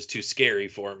because it was too scary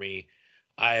for me,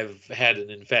 I've had an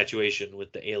infatuation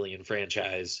with the Alien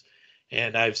franchise,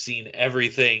 and I've seen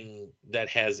everything that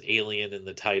has Alien in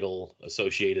the title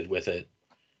associated with it.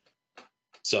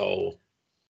 So,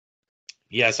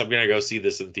 yes, I'm going to go see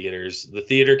this in theaters. The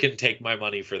theater can take my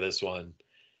money for this one.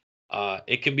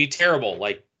 It can be terrible,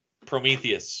 like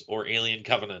Prometheus or Alien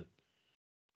Covenant.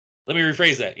 Let me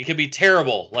rephrase that. It can be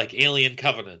terrible, like Alien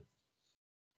Covenant.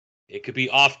 It could be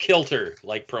off kilter,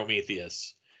 like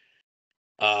Prometheus.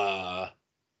 But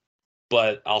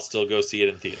I'll still go see it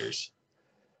in theaters.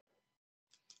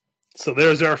 So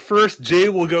there's our first Jay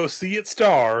will go see it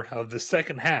star of the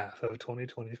second half of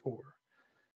 2024.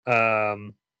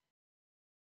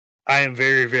 I am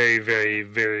very, very, very,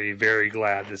 very, very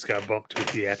glad this got bumped to a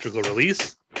theatrical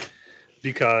release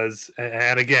because,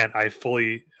 and again, I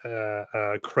fully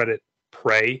credit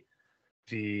Prey,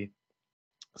 the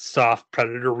soft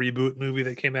Predator reboot movie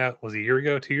that came out, was a year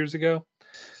ago, 2 years ago,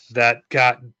 that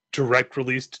got direct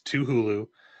released to Hulu.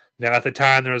 Now, at the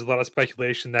time, there was a lot of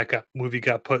speculation that movie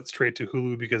got put straight to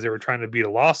Hulu because they were trying to beat a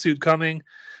lawsuit coming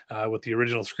with the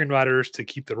original screenwriters to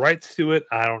keep the rights to it.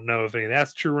 I don't know if any of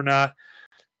that's true or not.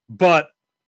 But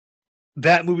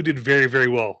that movie did very, very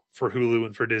well for Hulu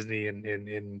and for Disney and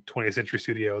in 20th Century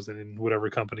Studios and in whatever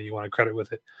company you want to credit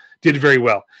with it. Did very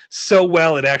well. So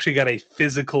well, it actually got a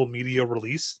physical media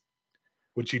release,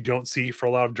 which you don't see for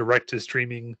a lot of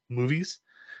direct-to-streaming movies.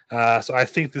 So I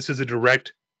think this is a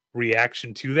direct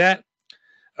reaction to that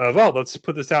of, let's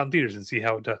put this out in theaters and see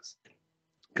how it does.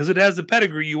 because it has the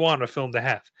pedigree you want a film to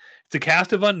have. It's a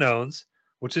cast of unknowns,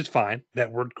 which is fine.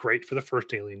 That worked great for the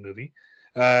first Alien movie.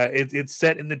 It's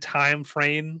set in the time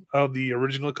frame of the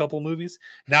original couple movies.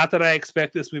 Not that I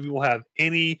expect this movie will have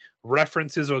any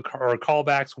references or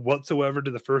callbacks whatsoever to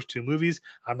the first two movies.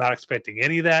 I'm not expecting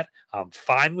any of that. I'm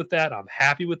fine with that. I'm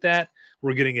happy with that.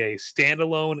 We're getting a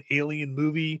standalone Alien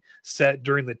movie set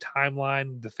during the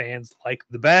timeline the fans like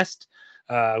the best,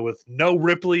 with no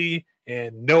Ripley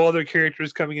and no other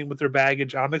characters coming in with their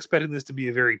baggage. I'm expecting this to be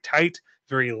a very tight,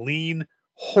 very lean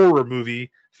horror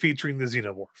movie featuring the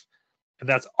Xenomorph. And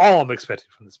that's all I'm expecting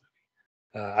from this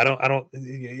movie.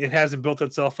 It hasn't built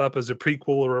itself up as a prequel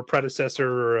or a predecessor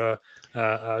or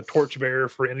a torchbearer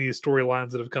for any of the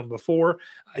storylines that have come before.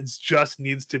 It just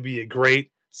needs to be a great,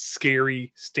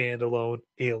 scary, standalone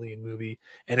Alien movie.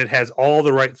 And it has all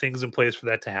the right things in place for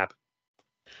that to happen.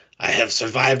 I have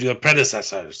survived your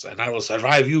predecessors, and I will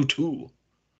survive you too.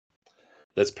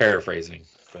 That's paraphrasing.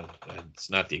 But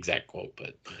it's not the exact quote,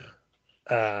 but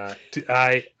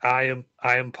I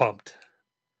am pumped.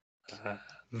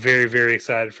 Very, very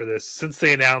excited for this. Since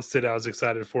they announced it, I was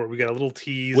excited for it. We got a little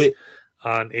tease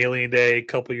on Alien Day a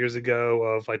couple years ago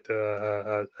of like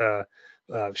the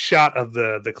shot of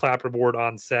the clapperboard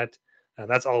on set.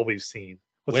 That's all we've seen.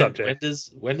 What's up, Jay?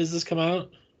 When does this come out?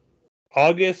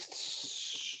 August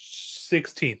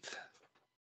 16th.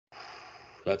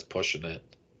 That's pushing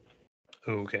it.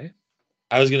 Okay.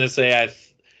 I was gonna say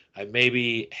I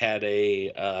maybe had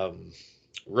a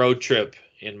road trip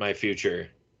in my future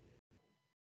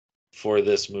for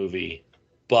this movie,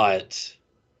 but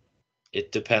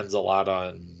it depends a lot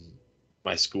on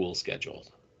my school schedule.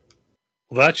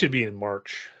 Well, that should be in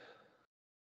March,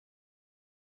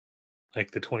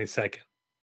 like the 22nd.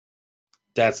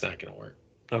 That's not gonna work.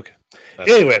 Okay.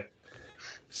 Anyway,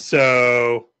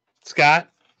 so Scott,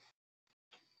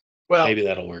 Well, maybe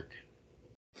that'll work.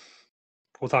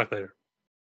 We'll talk later.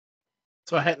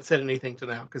 So I hadn't said anything to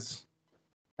now because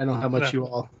I know how much you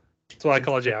all. That's why I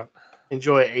called you out.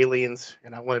 Enjoy Aliens,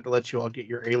 and I wanted to let you all get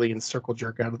your Alien circle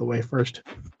jerk out of the way first.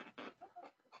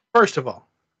 First of all,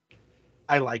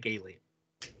 I like Alien.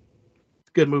 It's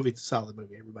a good movie. It's a solid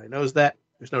movie. Everybody knows that.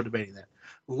 There's no debating that.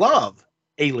 Love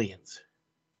Aliens.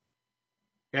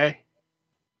 Okay?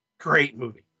 Great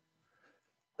movie.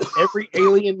 Every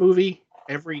Alien movie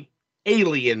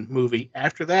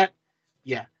after that,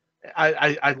 yeah.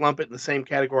 I lump it in the same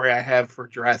category I have for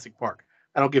Jurassic Park.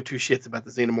 I don't give two shits about the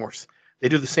xenomorphs. They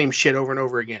do the same shit over and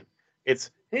over again.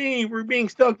 It's, hey, we're being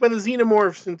stalked by the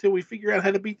xenomorphs until we figure out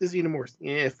how to beat the xenomorphs.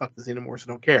 Yeah, fuck the xenomorphs. I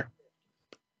don't care.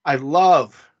 I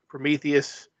love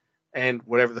Prometheus and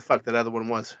whatever the fuck that other one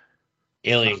was.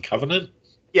 Alien Covenant?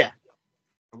 Yeah.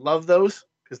 I love those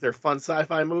because they're fun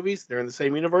sci-fi movies. They're in the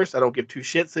same universe. I don't give two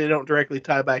shits. They don't directly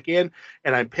tie back in.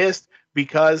 And I'm pissed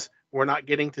because we're not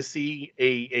getting to see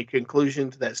a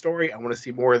conclusion to that story. I want to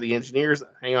see more of the engineers.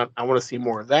 Hang on. I want to see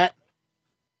more of that.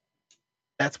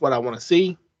 That's what I want to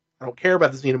see. I don't care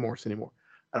about the xenomorphs anymore.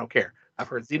 I don't care. I've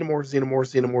heard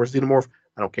xenomorph.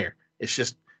 I don't care. It's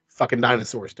just fucking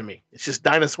dinosaurs to me. It's just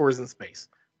dinosaurs in space.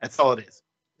 That's all it is.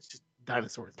 It's just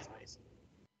dinosaurs in space.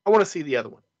 I want to see the other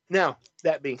one. Now,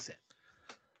 that being said,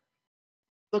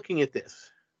 looking at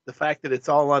this, the fact that it's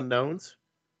all unknowns,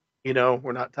 you know,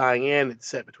 we're not tying in. It's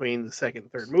set between the second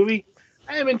and third movie.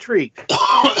 I am intrigued.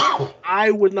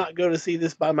 I would not go to see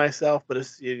this by myself, but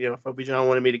if, you know, if Opie John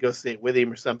wanted me to go see it with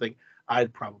him or something,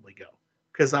 I'd probably go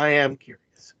because I am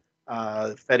curious.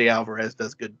 Fede Alvarez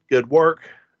does good work.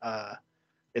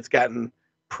 It's gotten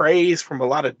praise from a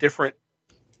lot of different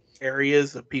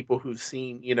areas of people who've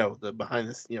seen, you know, the behind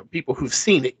this, you know, people who've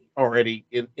seen it already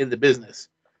in the business.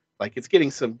 Like it's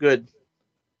getting some good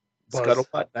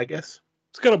scuttlebutt, I guess.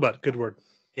 Scuttlebutt, good word.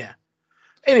 Yeah.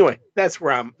 Anyway, that's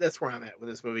where I'm at with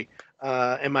this movie.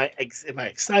 Am I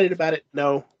excited about it?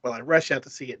 No. Will I rush out to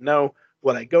see it? No.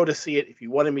 Will I go to see it if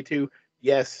you wanted me to?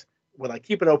 Yes. Will I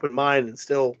keep an open mind and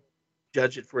still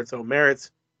judge it for its own merits?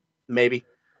 Maybe.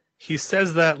 He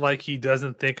says that like he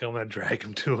doesn't think I'm going to drag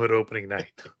him to an opening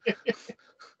night.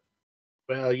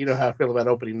 Well, you know how I feel about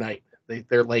opening night. They're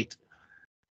late.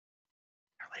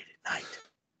 They're late at night.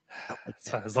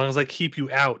 So as long as I keep you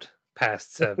out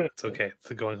past 7, it's okay. It's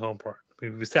the going home part.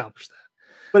 We've established that.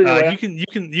 But anyway,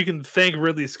 you can thank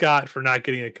Ridley Scott for not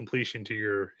getting a completion to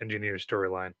your engineer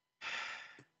storyline.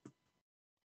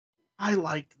 I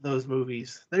liked those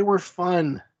movies. They were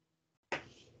fun.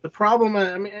 The problem,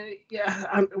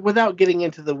 without getting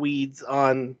into the weeds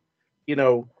on, you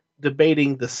know,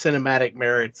 debating the cinematic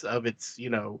merits of its, you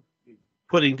know,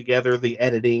 putting together the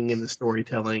editing and the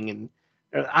storytelling, and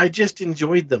I just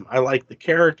enjoyed them. I liked the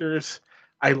characters.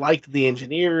 I liked the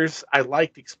engineers. I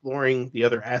liked exploring the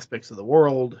other aspects of the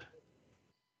world.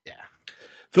 Yeah.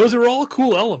 Those are all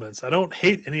cool elements. I don't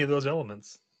hate any of those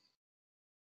elements.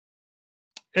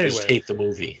 I just Anyway, hate the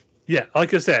movie. yeah,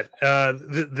 like I said,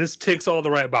 this ticks all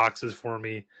the right boxes for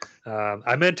me.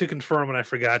 I meant to confirm and I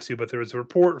forgot to, but there was a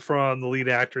report from the lead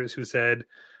actress who said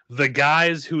the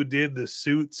guys who did the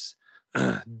suits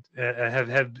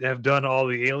have done all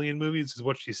the Alien movies, is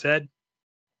what she said.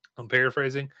 I'm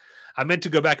paraphrasing. I meant to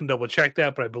go back and double check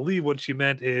that, but I believe what she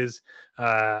meant is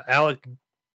Alec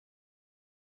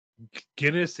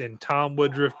Guinness and Tom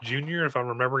Woodruff Jr., if I'm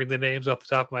remembering the names off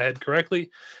the top of my head correctly.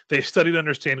 They studied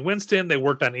under Stan Winston. They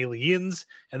worked on Aliens.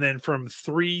 And then from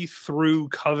 3 through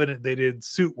Covenant, they did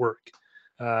suit work.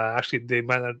 Actually, they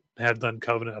might not have done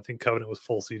Covenant. I think Covenant was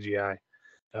full CGI,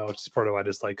 which is part of why I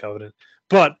dislike Covenant.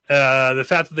 But the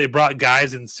fact that they brought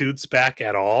guys in suits back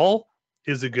at all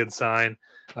is a good sign.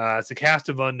 It's a cast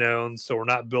of unknowns, so we're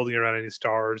not building around any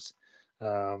stars.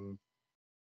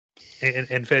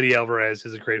 And Fede Alvarez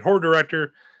is a great horror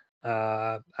director.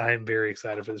 I'm very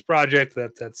excited for this project.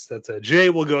 That's a Jay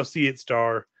will go see it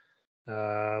star.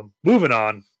 Moving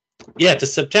on. Yeah, to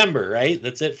September, right?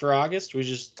 That's it for August. We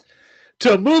just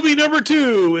to movie number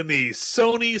 2 in the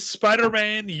Sony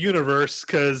Spider-Man universe,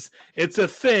 because it's a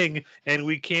thing and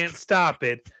we can't stop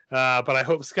it. But I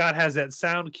hope Scott has that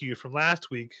sound cue from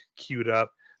last week queued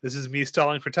up. This is me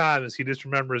stalling for time as he just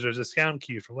remembers there's a sound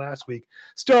cue from last week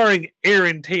starring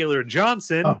Aaron Taylor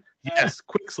Johnson, yes,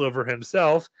 Quicksilver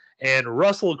himself, and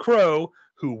Russell Crowe,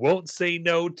 who won't say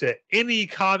no to any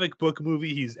comic book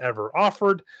movie he's ever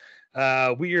offered.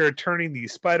 We are turning the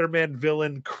Spider-Man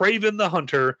villain Kraven the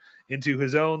Hunter into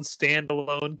his own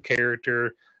standalone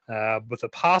character with a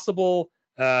possible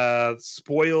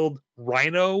spoiled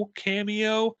Rhino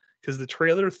cameo, because the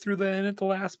trailer threw that in at the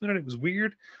last minute. It was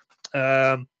weird.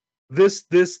 This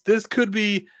could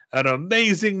be an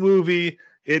amazing movie.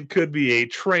 It could be a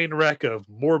train wreck of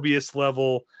Morbius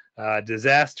level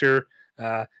disaster.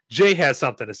 Jay has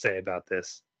something to say about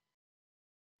this.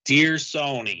 Dear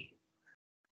Sony,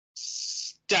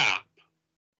 stop.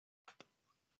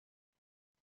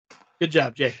 Good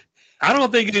job, Jay. I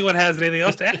don't think anyone has anything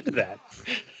else to add to that.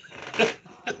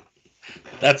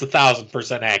 That's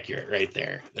 1,000% accurate right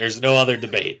there. There's no other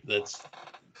debate. That's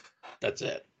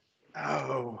it.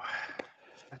 Oh,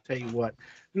 I tell you what.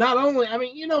 Not only, I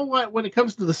mean, you know what? When it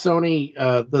comes to the Sony,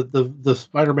 the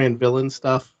Spider-Man villain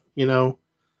stuff, I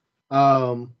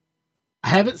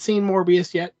haven't seen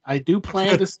Morbius yet. I do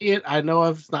plan to see it. I know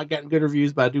I've not gotten good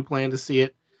reviews, but I do plan to see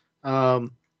it. I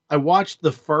watched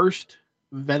the first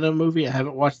Venom movie. I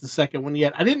haven't watched the second one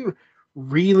yet. I didn't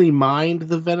really mind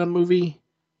the Venom movie.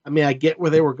 I mean, I get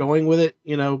where they were going with it,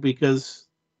 because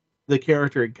the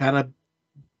character had kind of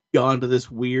gone to this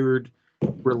weird,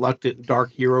 reluctant, dark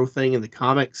hero thing in the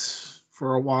comics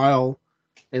for a while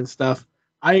and stuff.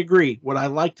 I agree. Would I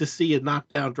like to see a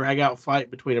knockdown, drag-out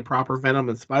fight between a proper Venom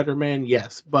and Spider-Man?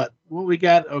 Yes. But what we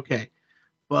got, okay.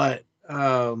 But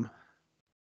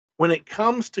when it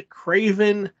comes to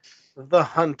Kraven the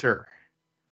Hunter,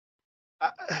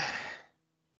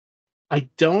 I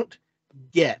don't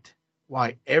get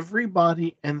why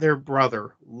everybody and their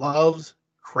brother loves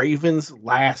Kraven's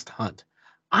Last Hunt.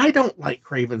 I don't like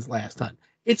Kraven's Last Hunt.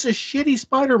 It's a shitty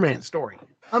Spider-Man story.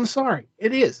 I'm sorry.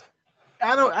 It is.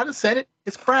 I just said it.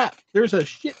 It's crap. There's a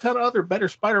shit ton of other better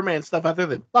Spider-Man stuff out there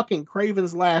than fucking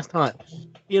Kraven's Last Hunt.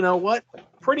 You know what?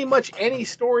 Pretty much any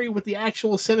story with the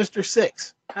actual Sinister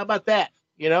Six. How about that?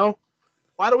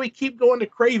 Why do we keep going to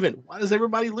Kraven? Why does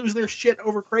everybody lose their shit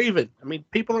over Kraven? I mean,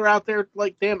 people are out there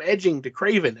like damn edging to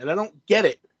Kraven, and I don't get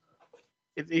it.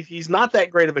 If he's not that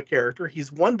great of a character,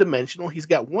 he's one-dimensional. He's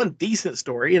got one decent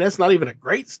story, and that's not even a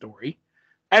great story.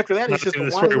 After that, he's just a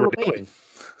whiny little baby.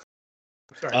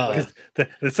 Sorry,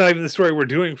 that's not even the story we're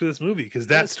doing for this movie, because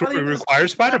that story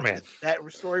requires Spider-Man. That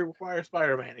story requires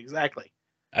Spider-Man, exactly.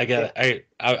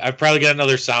 I've probably got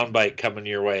another soundbite coming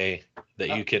your way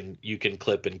that you can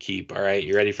clip and keep. All right,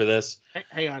 you ready for this?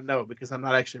 Hang on, no, because I'm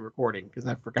not actually recording because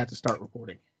I forgot to start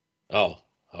recording.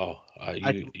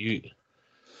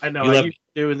 I know I used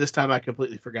to do, and this time I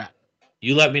completely forgot.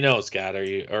 You let me know, Scott. Are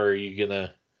you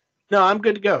gonna? No, I'm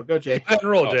good to go. Go, Jay.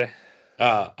 Roll, Jay.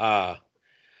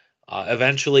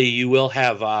 Eventually, you will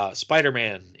have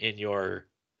Spider-Man in your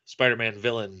Spider-Man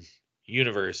villain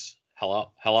universe.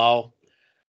 Hello.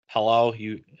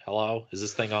 Is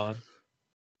this thing on?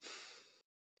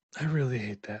 I really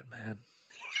hate that, man.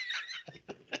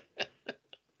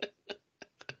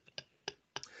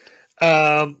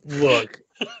 Look.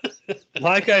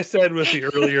 Like I said with the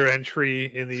earlier entry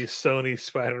in the Sony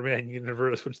Spider-Man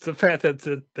universe, which the fact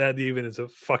that even is a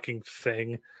fucking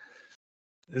thing.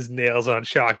 as nails on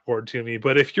chalkboard to me.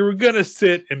 But if you were gonna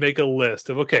sit and make a list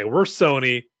of, okay, we're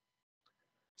Sony,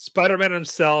 Spider-Man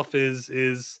himself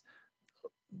is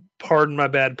pardon my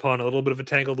bad pun, a little bit of a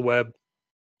tangled web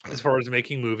as far as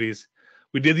making movies.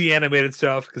 We did the animated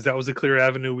stuff because that was a clear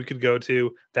avenue we could go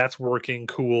to. That's working,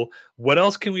 cool. What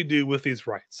else can we do with these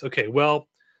rights? Okay, well,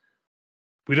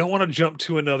 we don't want to jump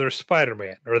to another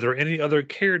Spider-Man. Are there any other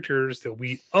characters that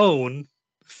we own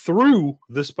through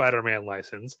the Spider-Man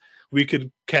license we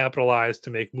could capitalize to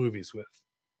make movies with?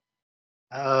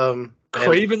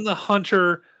 Kraven the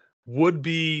Hunter would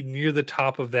be near the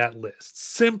top of that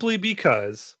list simply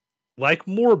because, like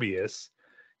Morbius,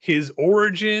 his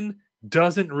origin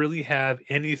doesn't really have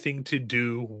anything to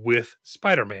do with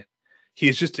Spider-Man.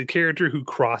 He's just a character who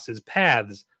crosses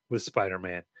paths with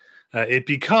Spider-Man. It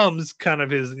becomes kind of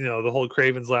his, the whole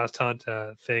Kraven's Last Hunt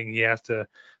thing. He has to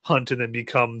hunt and then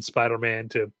become Spider-Man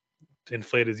to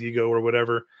inflate his ego or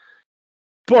whatever.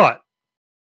 But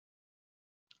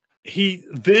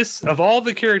of all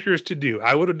the characters to do,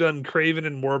 I would have done Kraven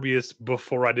and Morbius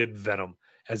before I did Venom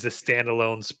as a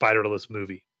standalone spiderless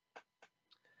movie.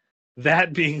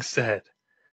 That being said,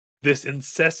 this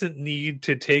incessant need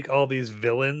to take all these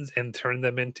villains and turn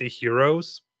them into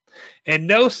heroes. And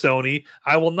no, Sony,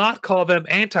 I will not call them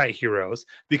anti-heroes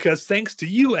because thanks to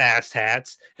you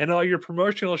asshats and all your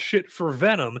promotional shit for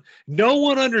Venom, no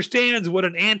one understands what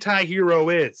an anti-hero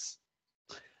is.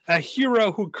 A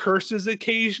hero who curses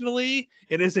occasionally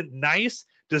and isn't nice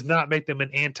does not make them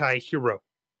an anti-hero.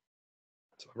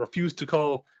 So I refuse to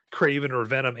call Kraven or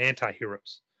Venom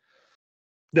anti-heroes.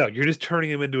 No, you're just turning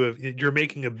him you're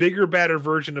making a bigger, badder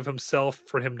version of himself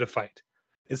for him to fight.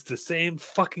 It's the same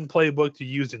fucking playbook you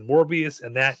used in Morbius,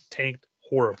 and that tanked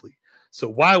horribly. So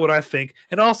why would I think?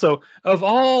 And also,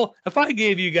 if I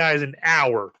gave you guys an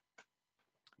hour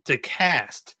to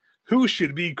cast who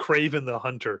should be Kraven the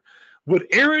Hunter, would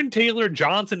Aaron Taylor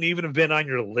Johnson even have been on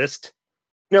your list?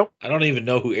 Nope. I don't even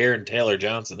know who Aaron Taylor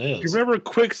Johnson is. Do you remember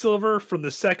Quicksilver from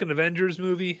the second Avengers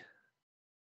movie?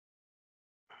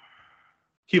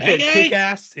 He played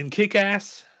Kick-Ass in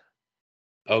Kick-Ass.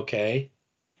 Okay.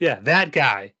 Yeah, that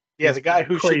guy. Yeah, the guy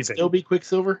who should still be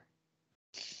Quicksilver.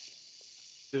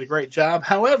 Did a great job.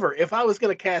 However, if I was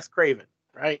going to cast Kraven,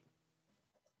 right?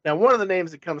 Now, one of the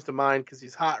names that comes to mind, because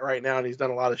he's hot right now and he's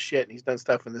done a lot of shit and he's done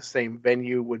stuff in the same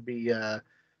venue, would be,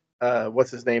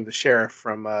 what's his name? The sheriff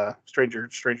from Stranger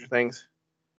Things.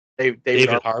 David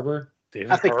Harbour? David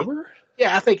Harbour?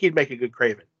 I think he'd make a good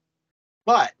Kraven.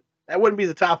 But that wouldn't be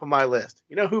the top of my list.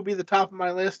 You know who'd be the top of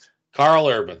my list? Carl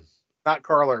Urban. Not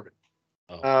Carl Urban.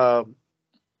 Oh.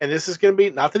 And this is going to be,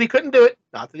 not that he couldn't do it,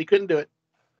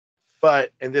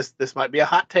 but, and this might be a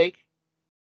hot take,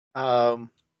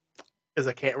 because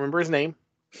I can't remember his name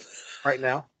right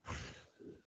now.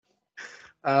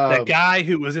 That guy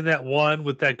who was in that one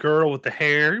with that girl with the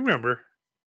hair, you remember?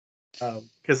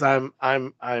 Because I'm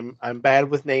bad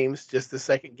with names. Just a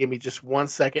second, give me just 1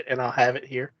 second, and I'll have it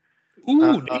here.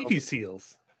 Ooh, Navy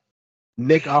SEALs.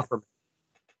 Nick Offerman.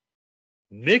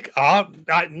 I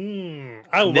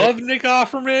love Nick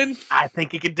Offerman. I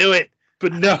think he could do it.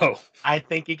 But no. I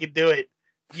think he could do it.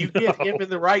 You get him in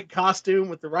the right costume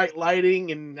with the right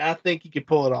lighting, and I think he could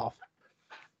pull it off.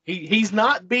 He's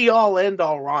not be all end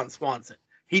all Ron Swanson.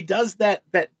 He does that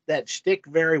shtick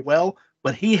very well,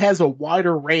 but he has a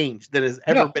wider range than has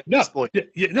ever been exploited.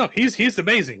 No, he's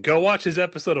amazing. Go watch his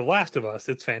episode of Last of Us.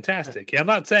 It's fantastic. Yeah, I'm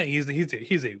not saying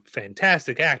he's a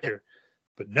fantastic actor,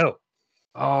 but no.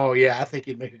 Oh yeah, I think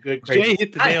he'd make a good. Jay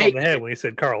hit the nail on the head when he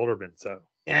said Carl Urban. So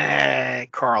yeah,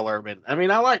 Carl Urban. I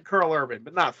mean, I like Carl Urban,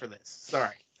 but not for this.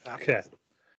 Sorry. Okay.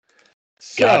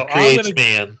 So God creates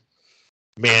man.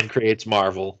 Man creates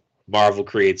Marvel. Marvel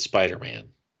creates Spider-Man.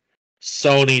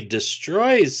 Sony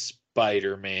destroys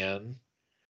Spider-Man.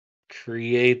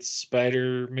 Creates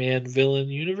Spider-Man villain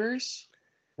universe.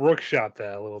 Workshop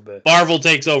that a little bit. Marvel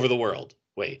takes over the world.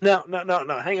 Wait. No.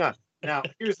 Hang on. Now,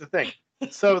 here's the thing.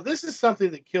 So this is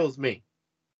something that kills me.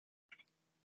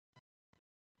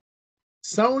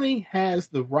 Sony has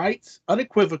the rights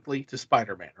unequivocally to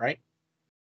Spider-Man, right?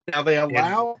 Now they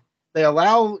allow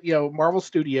Marvel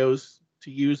Studios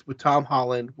to use with Tom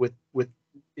Holland with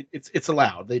it's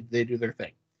allowed. They do their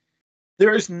thing.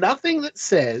 There is nothing that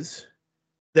says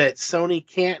that Sony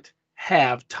can't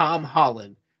have Tom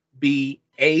Holland be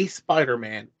a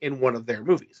Spider-Man in one of their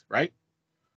movies, right?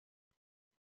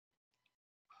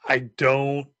 I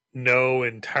don't know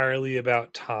entirely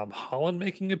about Tom Holland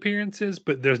making appearances,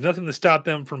 but there's nothing to stop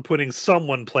them from putting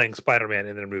someone playing Spider-Man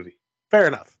in their movie. Fair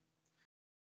enough.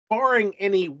 Barring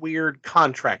any weird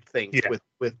contract things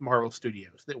with Marvel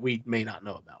Studios that we may not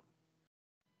know about.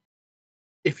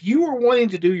 If you were wanting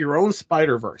to do your own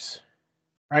Spider-Verse,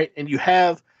 right? And you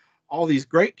have all these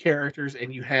great characters,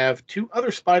 and you have two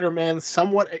other Spider-Man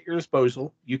somewhat at your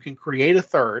disposal. You can create a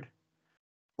third.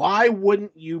 Why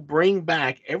wouldn't you bring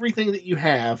back everything that you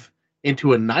have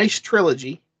into a nice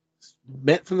trilogy,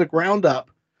 meant from the ground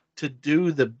up, to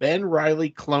do the Ben Reilly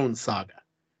clone saga?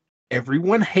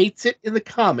 Everyone hates it in the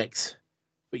comics,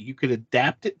 but you could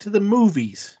adapt it to the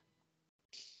movies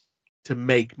to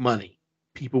make money.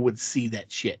 People would see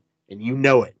that shit, and you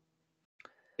know it.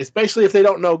 Especially if they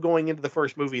don't know going into the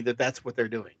first movie that that's what they're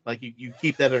doing. Like you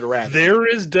keep that at a wrap. There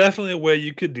is definitely a way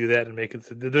you could do that and make it.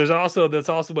 That's also where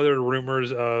there are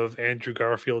rumors of Andrew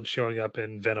Garfield showing up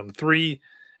in Venom 3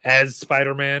 as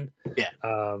Spider-Man. Yeah.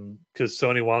 Because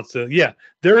Sony wants to. Yeah,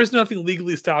 there is nothing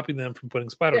legally stopping them from putting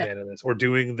Spider-Man in this or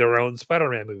doing their own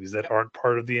Spider-Man movies that aren't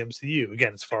part of the MCU.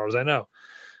 Again, as far as I know.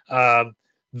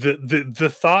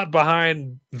 The thought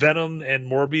behind Venom and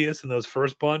Morbius and those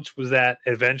first bunch was that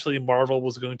eventually Marvel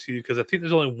was going to, because I think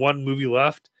there's only one movie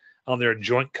left on their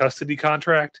joint custody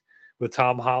contract with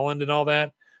Tom Holland and all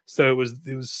that. So it was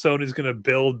Sony's going to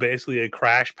build basically a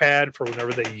crash pad for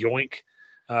whenever they yoink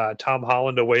Tom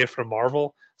Holland away from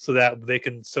Marvel, so that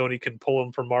Sony can pull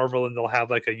him from Marvel and they'll have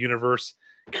like a universe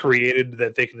created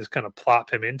that they can just kind of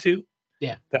plop him into.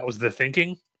 Yeah, that was the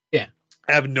thinking. Yeah.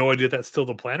 I have no idea if that's still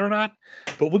the plan or not,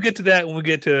 but we'll get to that when we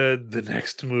get to the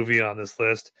next movie on this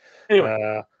list.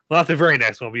 Anyway. Not the very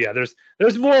next one, but yeah,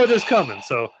 there's more of this coming,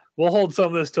 so we'll hold some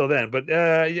of this till then. But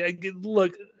yeah,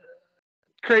 look,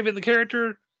 Kraven the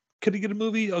character, could he get a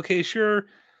movie? Okay, sure.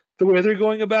 The way they're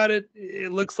going about it,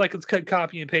 it looks like it's cut,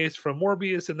 copy, and paste from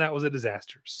Morbius, and that was a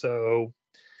disaster. So,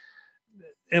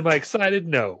 am I excited?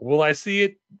 No. Will I see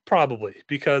it? Probably,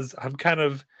 because I'm kind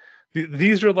of.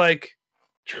 These are like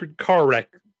car wreck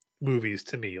movies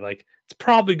to me. Like, it's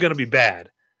probably going to be bad.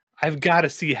 I've got to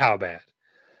see how bad.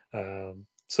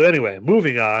 So anyway,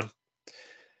 moving on.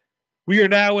 We are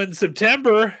now in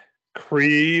September,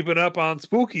 creeping up on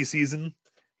spooky season.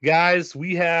 Guys,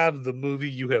 we have the movie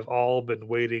you have all been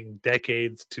waiting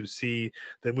decades to see.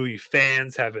 The movie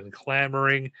fans have been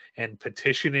clamoring and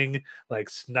petitioning like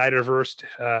Snyderverse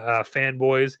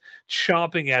fanboys,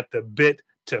 chomping at the bit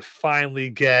to finally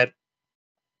get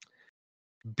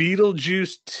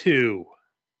Beetlejuice 2.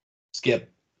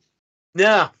 Skip.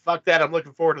 No, fuck that. I'm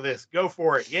looking forward to this. Go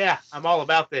for it. Yeah, I'm all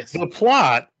about this. The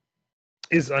plot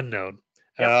is unknown,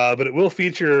 but it will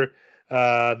feature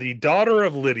the daughter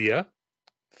of Lydia,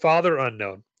 father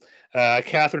unknown.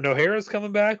 Catherine O'Hara is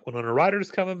coming back. Winona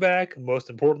Ryder's coming back. Most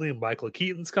importantly, Michael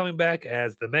Keaton's coming back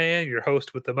as the man, your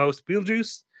host with the most,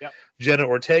 Beetlejuice. Yep. Jenna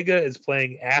Ortega is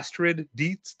playing Astrid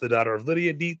Dietz, the daughter of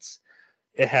Lydia Dietz.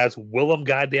 It has Willem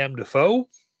goddamn Dafoe.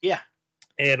 Yeah.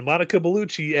 And Monica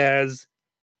Bellucci as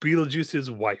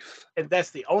Beetlejuice's wife. And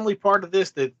that's the only part of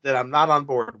this that I'm not on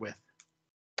board with.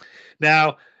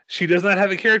 Now, she does not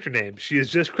have a character name. She is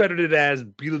just credited as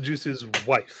Beetlejuice's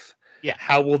wife. Yeah.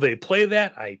 How will they play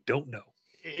that? I don't know.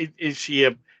 Is she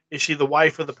the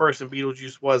wife of the person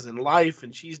Beetlejuice was in life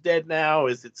and she's dead now?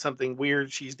 Is it something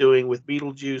weird she's doing with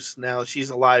Beetlejuice now? She's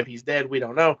alive, he's dead. We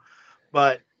don't know.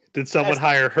 But did someone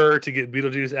hire her to get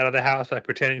Beetlejuice out of the house by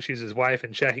pretending she's his wife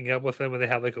and checking up with him when they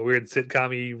have like a weird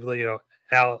sitcom-y,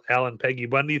 Al and Peggy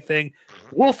Bundy thing?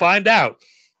 We'll find out.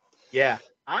 Yeah.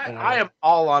 I am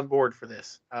all on board for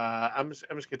this. I'm just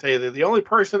gonna tell you that the only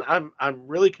person I'm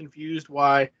really confused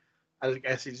why. I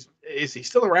guess is he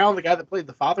still around? The guy that played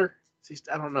the father?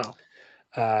 I don't know.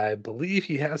 I believe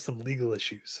he has some legal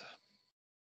issues.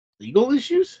 Legal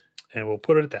issues? And we'll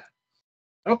put it at that.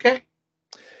 Okay.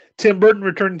 Tim Burton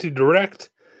returning to direct.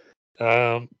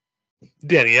 Danny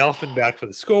Elfman back for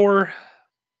the score.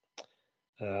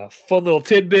 Fun little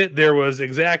tidbit. There was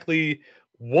exactly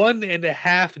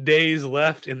 1.5 days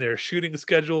left in their shooting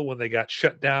schedule when they got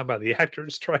shut down by the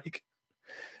actors' strike.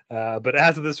 But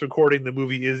as of this recording, the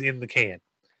movie is in the can.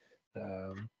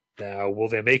 Now, will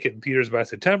they make it in theaters by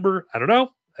September? I don't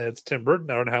know. It's Tim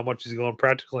Burton. I don't know how much he's going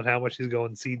practical and how much he's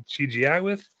going CGI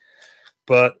with.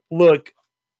 But look,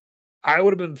 I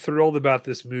would have been thrilled about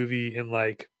this movie in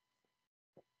like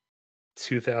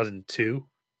 2002.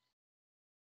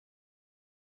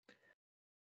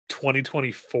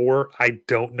 2024, I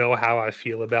don't know how I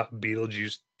feel about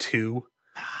Beetlejuice 2.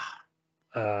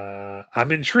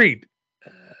 I'm intrigued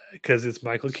because it's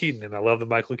Michael Keaton, and I love the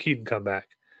Michael Keaton comeback.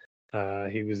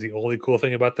 He was the only cool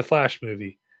thing about the Flash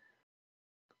movie.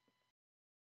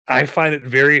 I find it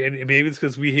very, and maybe it's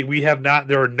because we have not,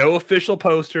 there are no official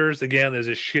posters. Again, there's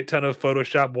a shit ton of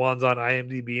Photoshop ones on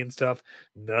IMDb and stuff.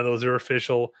 None of those are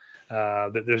official.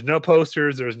 There's no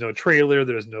posters. There's no trailer.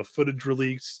 There's no footage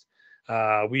released.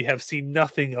 We have seen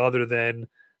nothing other than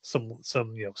some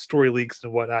story leaks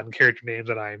and whatnot and character names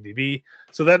on IMDb.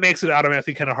 So that makes it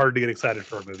automatically kind of hard to get excited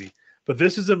for a movie. But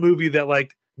this is a movie that,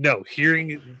 like, no,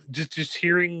 hearing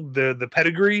the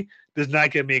pedigree does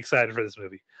not get me excited for this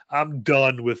movie. I'm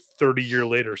done with 30-year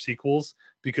later sequels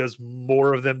because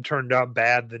more of them turned out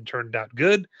bad than turned out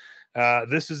good.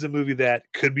 This is a movie that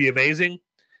could be amazing,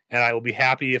 and I will be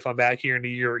happy if I'm back here in a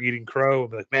year eating crow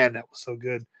and be like, man, that was so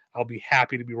good. I'll be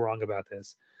happy to be wrong about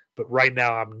this. But right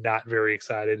now, I'm not very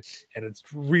excited, and it's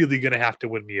really going to have to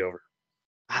win me over.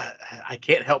 I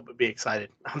can't help but be excited.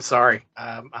 I'm sorry.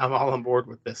 I'm all on board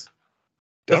with this.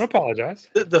 Don't apologize.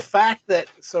 The fact that,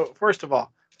 so first of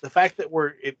all, the fact that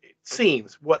it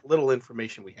seems, what little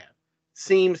information we have,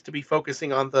 seems to be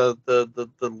focusing on the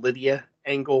Lydia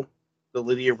angle, the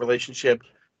Lydia relationship,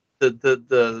 the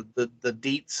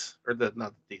Deets, or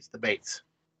not the Deets, the Bates.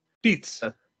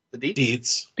 Deets. The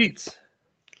Deets? Deets.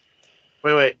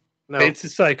 Wait. No. Bates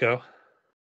is Psycho.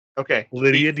 Okay.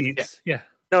 Lydia Deets. Yeah.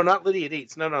 No, not Lydia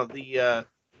Deets. No.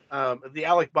 The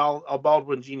Alec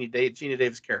Baldwin, Gina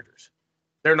Davis characters.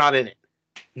 They're not in it.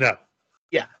 No.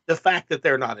 Yeah, the fact that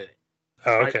they're not in it.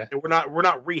 Oh, okay. Right? We're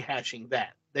not rehashing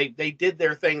that. They did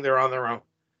their thing. They're on their own.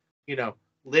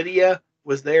 Lydia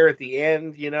was there at the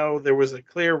end. There was a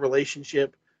clear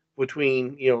relationship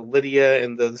between Lydia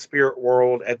and the spirit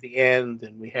world at the end,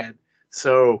 and we had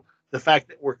the fact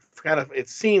that we're it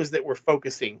seems that we're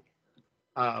focusing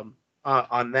on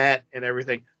that and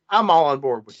everything. I'm all on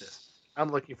board with this.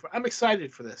 I'm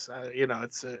excited for this.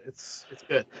 It's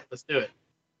good. Let's do it.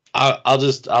 I'll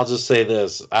just say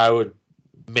this. I would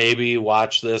maybe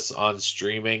watch this on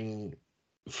streaming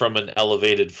from an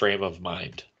elevated frame of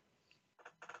mind.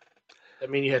 That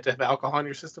mean you have to have alcohol in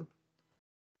your system?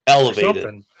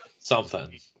 Elevated.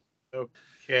 Something.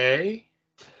 Okay.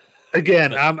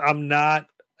 Again, I'm not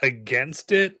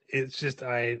against it. It's just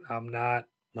I'm not,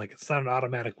 like, it's not an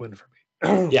automatic win for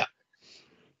me. Yeah.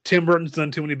 Tim Burton's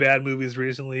done too many bad movies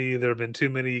recently. There have been too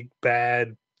many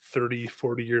bad 30,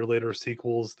 40 year later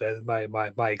sequels that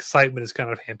my excitement is kind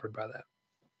of hampered by that.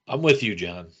 I'm with you,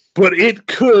 John. But it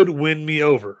could win me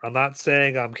over. I'm not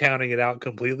saying I'm counting it out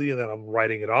completely and then I'm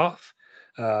writing it off.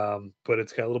 But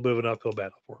it's got a little bit of an uphill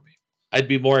battle for me. I'd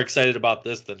be more excited about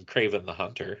this than Kraven the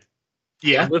Hunter.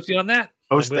 Yeah. I'm with you on that.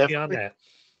 Most I'm with you on that.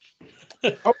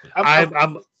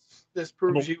 This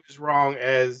proves you as wrong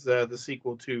as the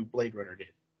sequel to Blade Runner did.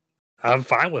 I'm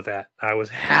fine with that. I was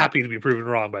happy to be proven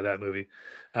wrong by that movie.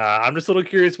 I'm just a little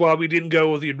curious why we didn't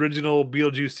go with the original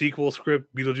Beetlejuice sequel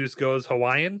script, Beetlejuice Goes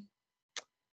Hawaiian.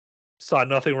 Saw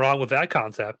nothing wrong with that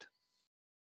concept.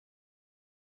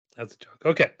 That's a joke.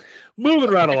 Okay, moving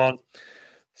right along.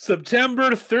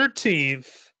 September 13th,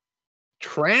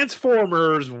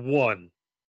 Transformers 1.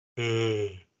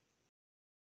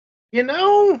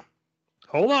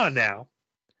 Hold on now.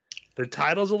 The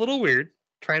title's a little weird.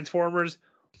 Transformers,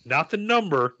 not the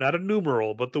number, not a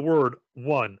numeral, but the word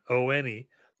 1, O-N-E.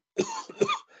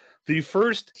 The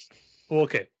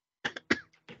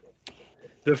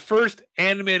first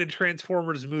animated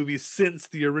Transformers movie since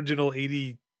the original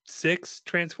 86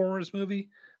 Transformers movie.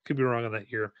 Could be wrong on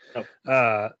that year.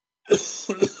 Oh.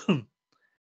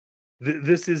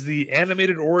 This is the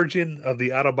animated origin of the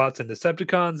Autobots and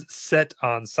Decepticons set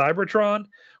on Cybertron.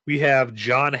 We have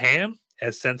John Hamm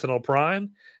as Sentinel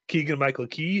Prime, Keegan-Michael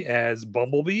Key as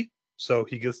Bumblebee, so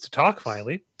he gets to talk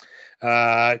finally.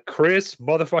 Chris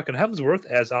motherfucking Hemsworth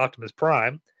as Optimus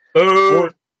Prime.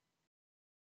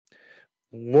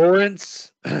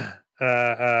 Lawrence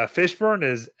Fishburne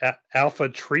as Alpha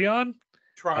Trion.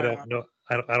 I don't know.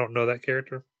 I don't know that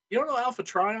character. You don't know Alpha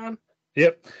Trion?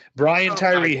 Yep. Brian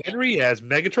Tyree Henry as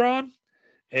Megatron,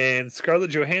 and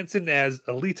Scarlett Johansson as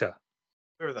Alita.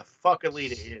 Where the fuck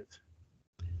Alita is?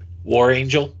 War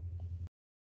Angel.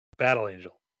 Battle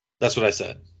Angel. That's what I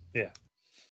said. Yeah.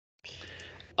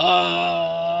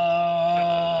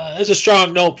 It's a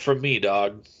strong nope from me,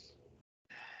 dog.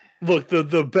 Look,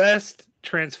 the best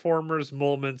Transformers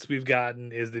moments we've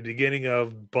gotten is the beginning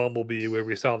of Bumblebee, where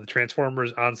we saw the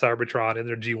Transformers on Cybertron in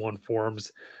their G1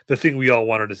 forms, the thing we all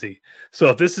wanted to see. So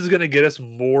if this is going to get us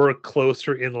more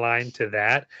closer in line to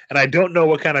that, and I don't know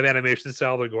what kind of animation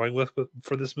style they're going with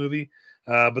for this movie,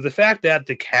 but the fact that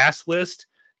the cast list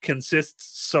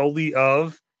consists solely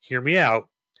of, hear me out,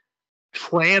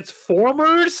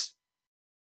 Transformers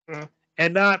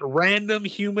and not random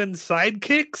human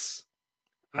sidekicks,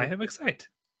 I am excited.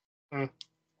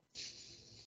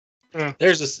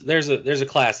 There's a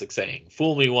classic saying: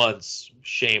 "Fool me once,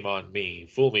 shame on me.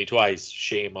 Fool me twice,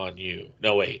 shame on you."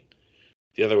 No, wait,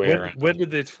 the other way around. When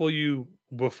did they fool you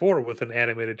before with an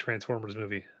animated Transformers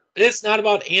movie? It's not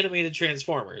about animated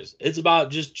Transformers. It's about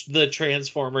just the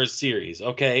Transformers series.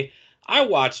 Okay, I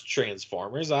watched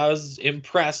Transformers. I was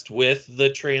impressed with the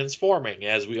transforming,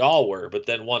 as we all were. But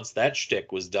then once that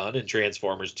shtick was done in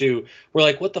Transformers 2, we're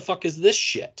like, what the fuck is this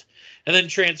shit? And then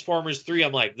Transformers 3,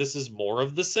 I'm like, this is more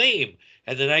of the same.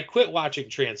 And then I quit watching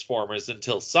Transformers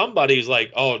until somebody's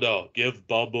like, oh no, give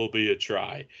Bumblebee a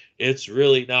try. It's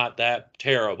really not that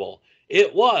terrible.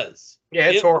 It was. Yeah,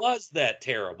 it's It horrible. was that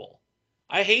terrible.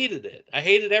 I hated it. I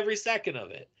hated every second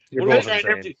of it. You're What are we both trying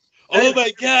to insane. do? Oh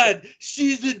my God,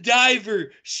 she's a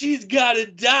diver. She's got to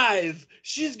dive.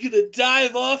 She's going to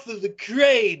dive off of the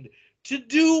crane. To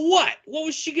do what? What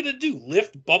was she going to do?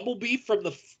 Lift Bumblebee from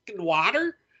the fucking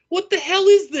water? What the hell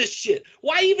is this shit?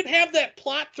 Why even have that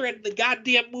plot thread in the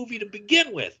goddamn movie to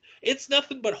begin with? It's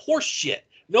nothing but horse shit.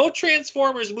 No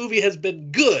Transformers movie has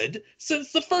been good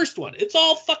since the first one. It's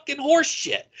all fucking horse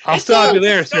shit. I'll It's stop all- you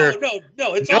there, sir.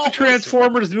 No, it's No all horse shit.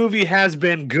 Transformers movie has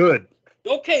been good.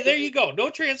 Okay, there you go.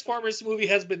 No Transformers movie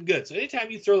has been good. So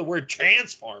anytime you throw the word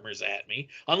Transformers at me,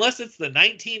 unless it's the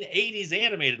 1980s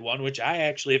animated one, which I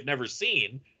actually have never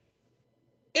seen,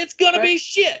 it's gonna be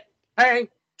shit. Hey,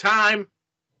 time.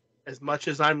 As much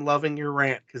as I'm loving your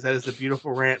rant, because that is a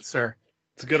beautiful rant, sir.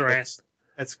 It's a good rant.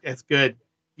 That's good.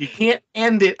 You can't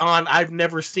end it on I've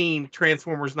never seen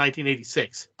Transformers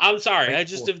 1986. I'm sorry, I've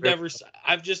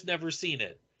just never seen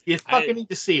it. You fucking need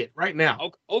to see it right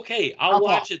now. Okay, I'll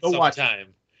watch it sometime.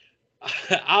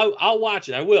 I'll watch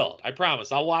it. I will. I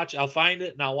promise. I'll watch. I'll find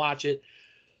it and I'll watch it.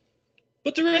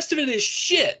 But the rest of it is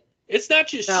shit. It's not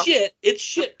just shit. It's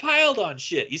shit piled on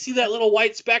shit. You see that little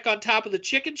white speck on top of the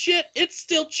chicken shit? It's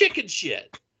still chicken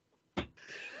shit.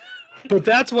 But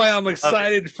that's why I'm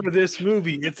excited for this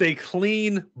movie. It's a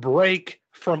clean break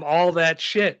from all that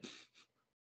shit.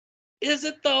 Is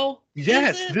it though?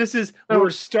 Yes,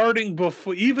 we're starting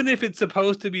before, even if it's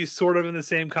supposed to be sort of in the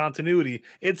same continuity,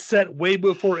 it's set way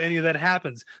before any of that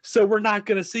happens. So we're not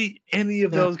going to see any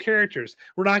of those characters.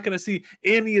 We're not going to see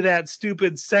any of that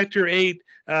stupid Sector 8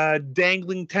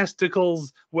 dangling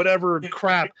testicles, whatever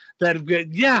crap that,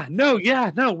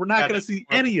 we're not going to see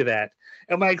any of that.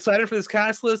 Am I excited for this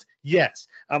cast list? Yes.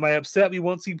 Am I upset we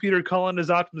won't see Peter Cullen as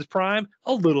Optimus Prime?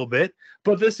 A little bit.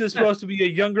 But this is supposed to be a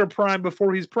younger Prime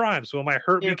before he's Prime. So am I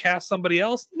hurt we cast somebody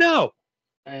else? No.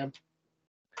 I am.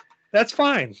 That's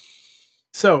fine.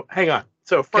 So, hang on.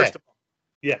 So, first of all,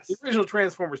 yes, the original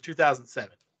Transformers 2007.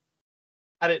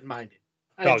 I didn't mind it.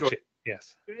 I dog enjoyed shit.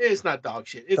 Yes. It's not dog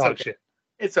shit. It's dog okay. Shit.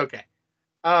 It's okay.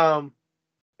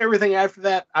 Everything after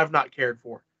that, I've not cared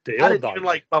for. I didn't even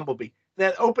like Bumblebee.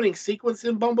 That opening sequence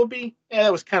in Bumblebee,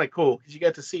 that was kind of cool because you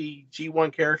got to see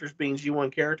G1 characters being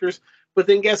G1 characters. But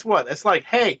then guess what? It's like,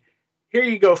 hey, here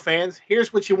you go, fans.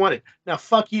 Here's what you wanted. Now,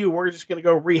 fuck you. We're just going to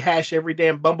go rehash every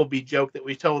damn Bumblebee joke that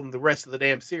we told in the rest of the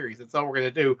damn series. That's all we're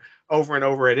going to do over and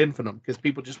over at infinitum because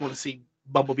people just want to see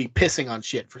Bumblebee pissing on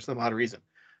shit for some odd reason.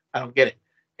 I don't get it.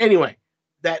 Anyway,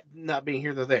 that not being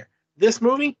here nor there. This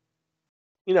movie,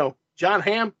 John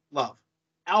Hamm, love.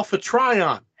 Alpha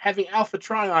Trion, having Alpha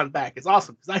Trion back is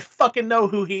awesome because I fucking know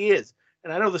who he is.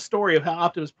 And I know the story of how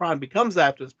Optimus Prime becomes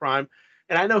Optimus Prime.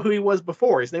 And I know who he was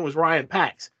before. His name was Ryan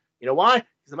Pax. You know why?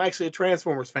 Because I'm actually a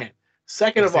Transformers fan.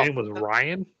 Second of all, his name was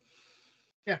Ryan?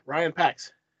 Yeah, Ryan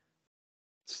Pax.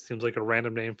 Seems like a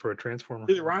random name for a Transformer.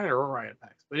 Either Ryan or Ryan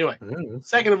Pax. But anyway,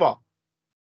 second of all,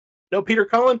 no Peter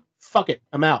Cullen? Fuck it.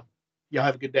 I'm out. Y'all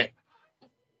have a good day.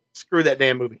 Screw that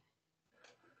damn movie.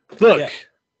 Look,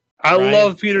 I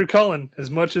love Peter Cullen as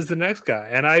much as the next guy.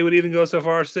 And I would even go so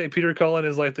far as to say Peter Cullen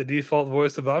is like the default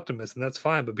voice of Optimus, and that's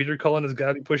fine. But Peter Cullen has got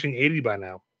to be pushing 80 by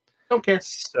now. Don't care.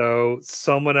 So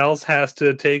someone else has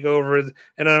to take over.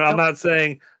 And I'm not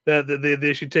saying that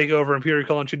they should take over and Peter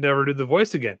Cullen should never do the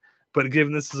voice again. But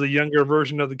given this is a younger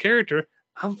version of the character,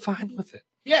 I'm fine with it.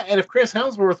 Yeah, and if Chris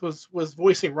Hemsworth was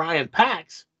voicing Ryan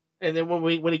Pax, and then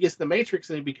when he gets the Matrix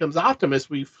and he becomes Optimus,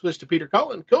 we switch to Peter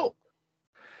Cullen. Cool.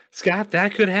 Scott,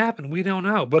 that could happen. We don't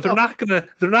know, but they're not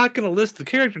gonna list the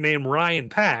character name Ryan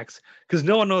Pax because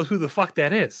no one knows who the fuck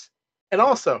that is. And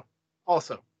also,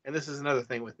 and this is another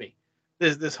thing with me.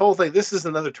 This whole thing. This is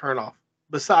another turnoff.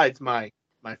 Besides my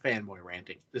fanboy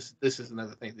ranting, this is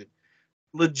another thing that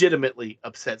legitimately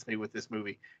upsets me with this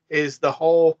movie is the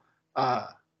whole.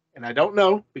 And I don't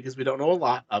know because we don't know a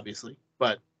lot, obviously,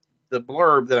 but the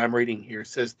blurb that I'm reading here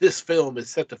says this film is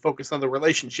set to focus on the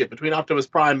relationship between Optimus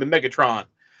Prime and Megatron.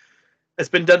 It's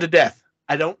been done to death.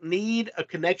 I don't need a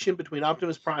connection between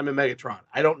Optimus Prime and Megatron.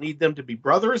 I don't need them to be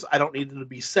brothers. I don't need them to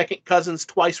be second cousins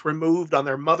twice removed on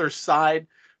their mother's side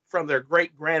from their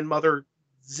great-grandmother,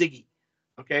 Ziggy.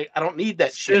 Okay? I don't need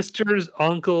that shit. Sisters,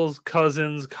 uncles,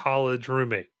 cousins, college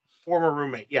roommate. Former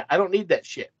roommate. Yeah, I don't need that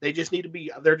shit. They just need to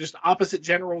be, they're just opposite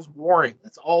generals warring.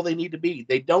 That's all they need to be.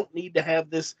 They don't need to have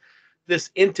this this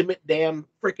intimate damn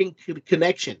freaking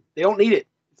connection. They don't need it.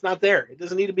 It's not there. It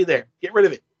doesn't need to be there. Get rid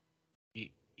of it.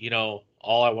 You know,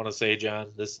 all I want to say, John,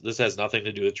 this has nothing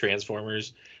to do with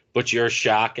Transformers, but your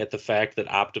shock at the fact that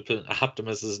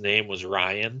Optimus's name was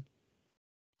Ryan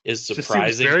is Just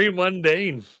surprising. seems very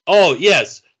mundane. Oh,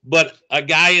 yes, but a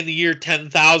guy in the year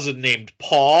 10,000 named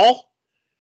Paul,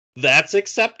 that's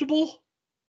acceptable?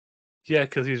 Yeah,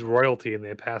 because he's royalty and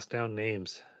they pass down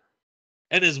names.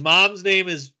 And his mom's name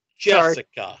is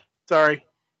Jessica. Sorry.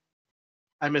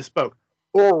 I misspoke.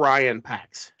 Orion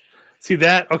Pax. See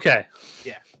that? Okay.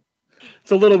 Yeah.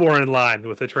 It's a little more in line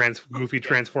with the goofy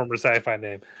Transformer sci-fi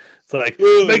name. It's like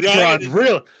Ooh, Megatron's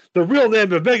the real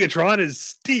name of Megatron is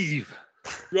Steve.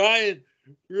 Ryan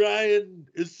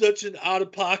is such an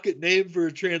out-of-pocket name for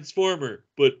a Transformer,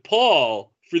 but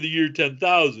Paul for the year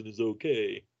 10,000 is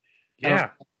okay. Yeah.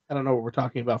 I don't know what we're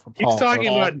talking about for Paul. He's talking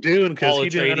about Dune because Paul he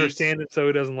didn't Atreides. understand it, so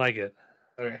he doesn't like it.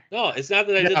 Okay. No, it's not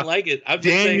that I didn't like it. I'm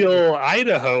just Daniel saying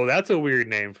Idaho, that's a weird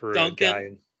name for Duncan? a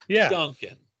guy. Yeah.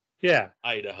 Duncan, Yeah.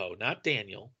 Idaho, not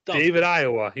Daniel. Duncan. David,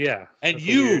 Iowa. Yeah. And That's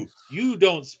you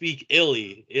don't speak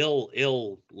illy.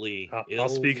 I'll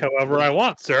speak however I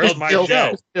want, sir. It's Of my ill,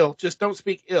 show. Ill. Just don't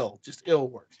speak ill. Just ill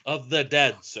words. Of the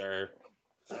dead, sir.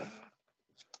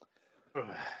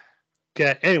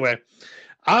 Okay. Anyway,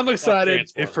 I'm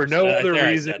excited if for no other There, I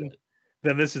said reason it.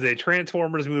 than this is a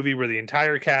Transformers movie where the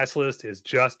entire cast list is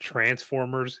just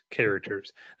Transformers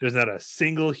characters. There's not a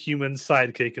single human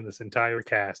sidekick in this entire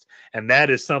cast, and that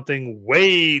is something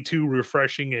way too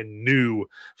refreshing and new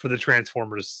for the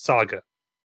Transformers saga.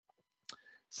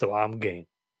 So I'm game.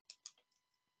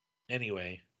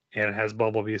 Anyway, And it has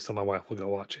Bumblebee, so my wife will go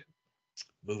watch it.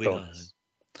 moving on. Bonus.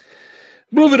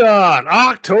 Moving on,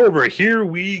 October, here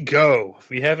we go. If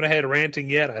we haven't had ranting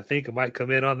yet, I think I might come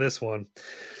in on this one.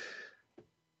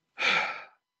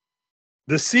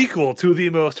 The sequel to the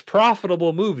most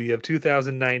profitable movie of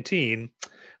 2019,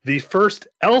 the first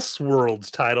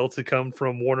Elseworlds title to come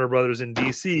from Warner Brothers in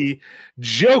DC,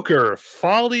 Joker,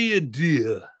 Folie à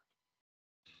Deux.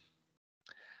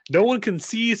 No one can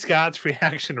see Scott's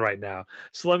reaction right now,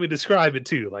 so let me describe it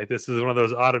too. Like this is one of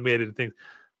those automated things.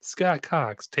 Scott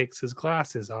Cox takes his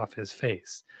glasses off his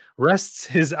face, rests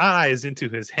his eyes into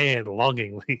his hand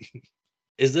longingly,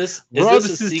 Is this rubs a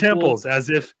his sequel? temples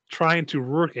as if trying to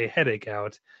work a headache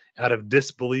out of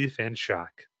disbelief and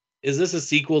shock. Is this a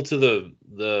sequel to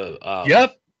the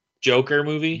Yep. Joker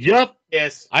movie? Yep.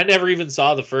 Yes. I never even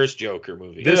saw the first Joker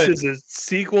movie. This is a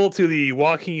sequel to the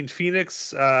Joaquin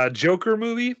Phoenix Joker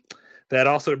movie that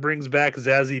also brings back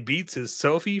Zazie Beetz as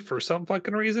Sophie for some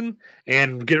fucking reason.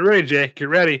 And get ready, Jay. Get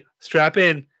ready. Strap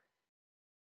in.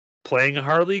 Playing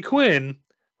Harley Quinn,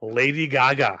 Lady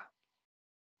Gaga.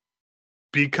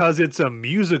 Because it's a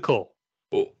musical.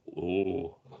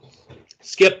 Ooh.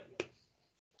 Skip.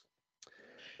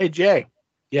 Hey, Jay.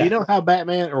 Yeah. Do you know how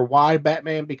Batman or why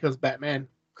Batman becomes Batman?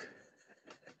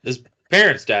 His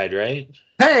parents died, right?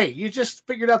 Hey, you just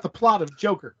figured out the plot of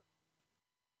Joker.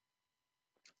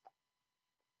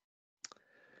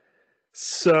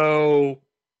 So,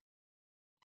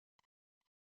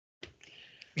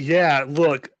 yeah,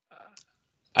 look.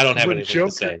 I don't have when anything Joker,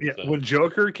 to say. yeah, so. when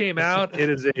Joker came out, it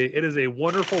is a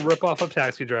wonderful ripoff of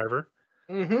Taxi Driver.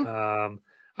 Mm-hmm.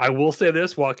 I will say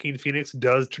this: Joaquin Phoenix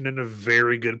does turn in a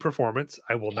very good performance.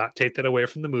 I will not take that away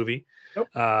from the movie. Nope.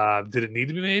 Did it need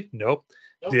to be made? Nope.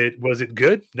 Nope. Was it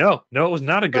good? No, it was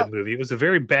not a good movie. It was a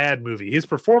very bad movie. His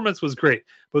performance was great,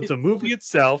 but the movie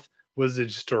itself was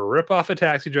just a ripoff of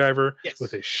Taxi Driver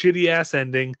with a shitty ass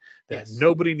ending that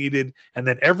nobody needed, and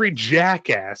then every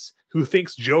jackass who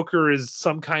thinks Joker is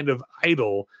some kind of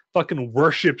idol fucking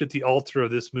worshipped at the altar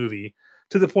of this movie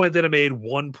to the point that it made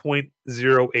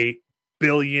 $1.08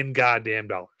 billion goddamn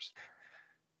dollars.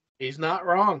 He's not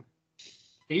wrong.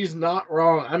 He's not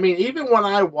wrong. I mean, even when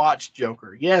I watched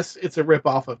Joker, yes, it's a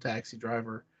ripoff of Taxi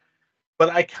Driver, but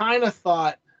I kind of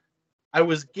thought I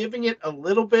was giving it a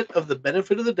little bit of the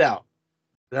benefit of the doubt.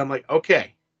 And I'm like,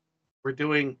 okay, we're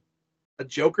doing a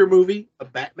Joker movie, a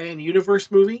Batman universe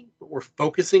movie, but we're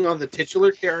focusing on the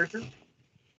titular character.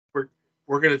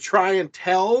 We're going to try and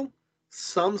tell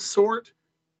some sort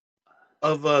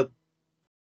of a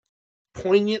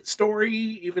poignant story,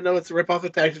 even though it's a ripoff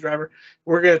of Taxi Driver.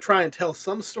 We're going to try and tell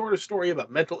some sort of story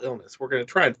about mental illness. We're going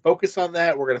to try and focus on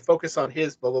that. We're going to focus on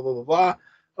his blah, blah, blah, blah, blah.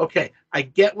 Okay, I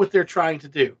get what they're trying to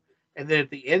do. And then at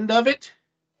the end of it,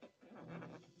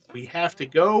 we have to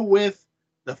go with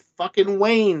the fucking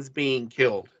Waynes being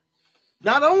killed.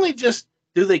 Not only just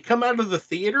do they come out of the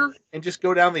theater and just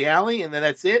go down the alley and then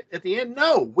that's it at the end.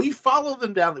 No, we follow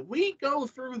them down. We go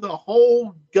through the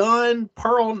whole gun,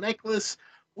 pearl necklace.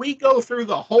 We go through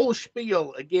the whole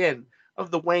spiel again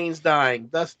of the Waynes dying,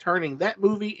 thus turning that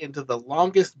movie into the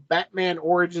longest Batman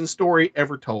origin story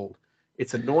ever told.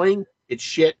 It's annoying. It's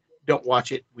shit. Don't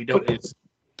watch it. We don't.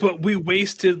 But we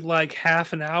wasted like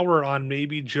half an hour on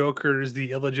maybe Joker is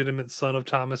the illegitimate son of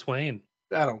Thomas Wayne.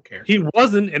 I don't care. He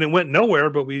wasn't, and it went nowhere.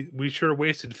 But we sure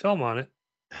wasted film on it.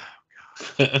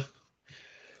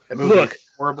 Look,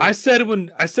 I said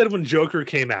when Joker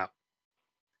came out,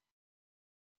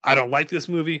 I don't like this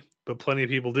movie, but plenty of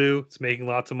people do. It's making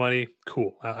lots of money.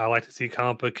 Cool. I like to see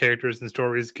comic book characters and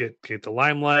stories get the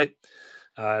limelight.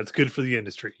 It's good for the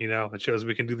industry, you know. It shows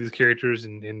we can do these characters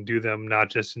and do them not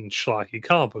just in schlocky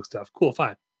comic book stuff. Cool,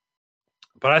 fine.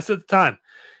 But I said at the time,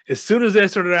 as soon as they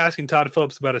started asking Todd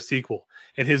Phillips about a sequel,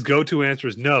 and his go-to answer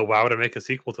is no, why would I make a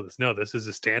sequel to this? No, this is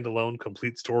a standalone,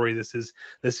 complete story. This is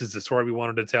the story we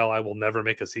wanted to tell. I will never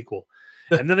make a sequel.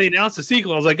 And then they announced a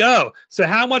sequel. I was like, oh, so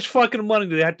how much fucking money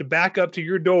do they have to back up to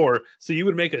your door so you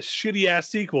would make a shitty-ass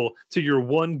sequel to your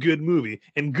one good movie?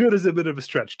 And good is a bit of a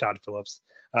stretch, Todd Phillips.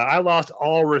 I lost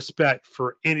all respect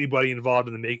for anybody involved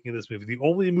in the making of this movie. The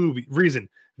only reason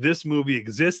this movie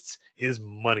exists is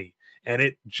money.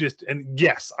 And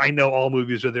yes, I know all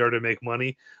movies are there to make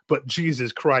money, but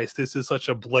Jesus Christ, this is such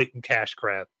a blatant cash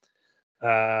grab.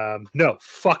 No,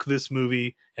 fuck this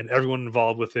movie and everyone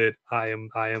involved with it. I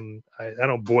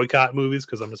don't boycott movies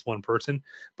because I'm just one person,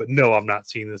 but no, I'm not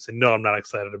seeing this, and no, I'm not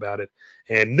excited about it.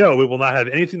 And no, it will not have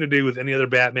anything to do with any other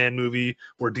Batman movie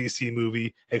or DC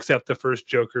movie except the first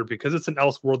Joker, because it's an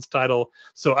Elseworlds title.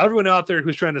 So everyone out there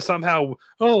who's trying to somehow,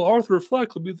 Arthur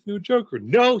Fleck will be the new Joker.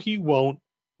 No, he won't.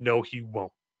 No, he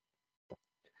won't.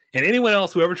 And anyone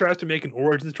else who ever tries to make an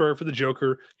origin story for the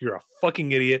Joker, you're a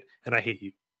fucking idiot, and I hate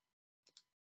you.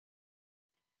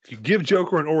 If you give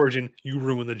Joker an origin, you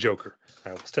ruin the Joker.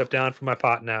 I will step down from my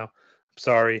pot now. I'm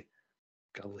sorry.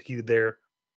 Got a little heated there.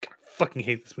 I fucking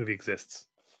hate this movie exists.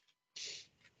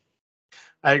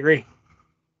 I agree.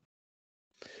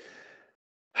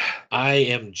 I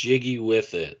am jiggy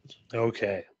with it.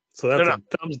 Okay. So that's a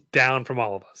thumbs down from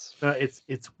all of us.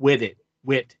 It's wit.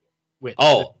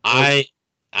 Oh, I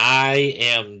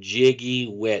am jiggy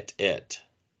with it.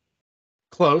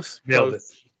 Close. Nailed it.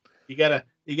 You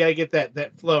gotta get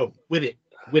that flow with it.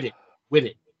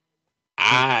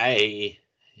 I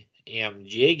am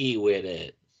jiggy with it.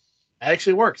 It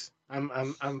actually works. I'm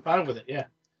fine with it. Yeah.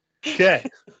 Okay.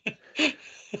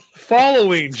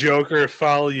 Following Joker,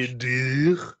 follow you,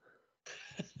 dude.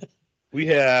 We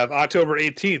have October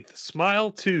 18th,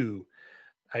 Smile 2.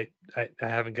 I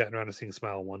haven't gotten around to seeing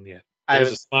Smile 1 yet.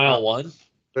 There's a Smile 1?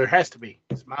 There has to be.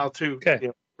 Smile 2 okay.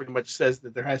 Pretty much says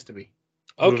that there has to be.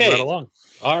 Okay. Right along.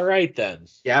 All right, then.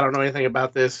 Yeah, I don't know anything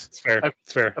about this. It's fair.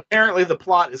 It's fair. Apparently, the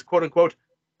plot is quote unquote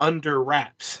under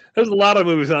wraps. There's a lot of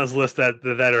movies on this list that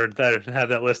have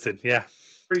that listed. Yeah.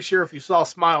 Pretty sure if you saw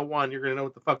Smile 1, you're gonna know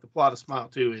what the fuck the plot of Smile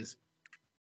 2 is.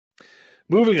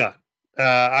 Moving on.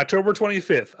 October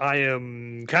 25th. I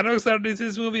am kind of excited to see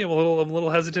this movie. I'm a little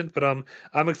hesitant, but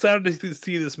I'm excited to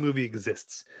see this movie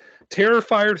exists.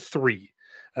 Terrifier 3.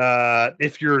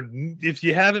 If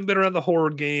you haven't been around the horror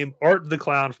game, Art the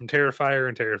Clown from Terrifier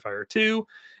and Terrifier 2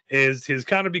 has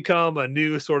kind of become a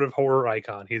new sort of horror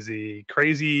icon. He's a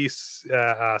crazy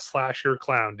slasher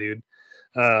clown dude.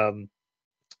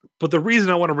 But the reason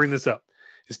I want to bring this up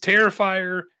is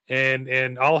Terrifier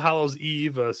and All Hallows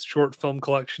Eve, a short film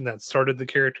collection that started the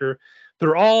character.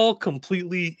 They're all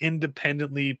completely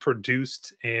independently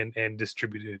produced and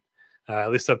distributed,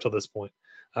 at least up to this point.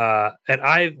 And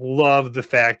I love the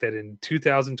fact that in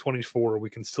 2024, we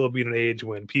can still be in an age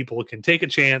when people can take a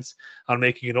chance on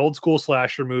making an old school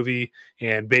slasher movie,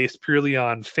 and based purely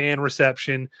on fan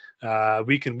reception,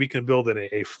 we can build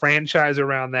a franchise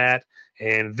around that.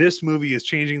 And this movie is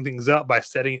changing things up by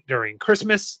setting it during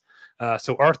Christmas.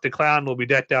 So Art the Clown will be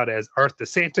decked out as Art the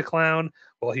Santa Clown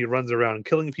while he runs around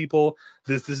killing people.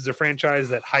 This is a franchise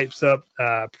that hypes up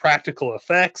practical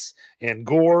effects and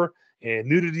gore and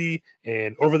nudity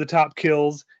and over-the-top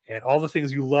kills and all the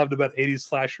things you loved about 80s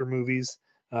slasher movies.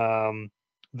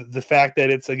 The fact that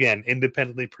it's, again,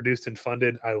 independently produced and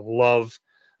funded, I love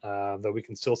that we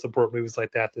can still support movies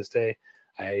like that this day.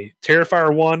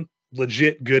 Terrifier 1,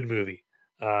 legit good movie.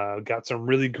 Got some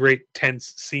really great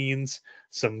tense scenes,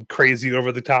 some crazy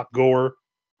over-the-top gore.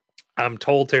 I'm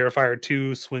told Terrifier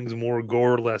 2 swings more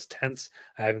gore, less tense.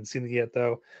 I haven't seen it yet,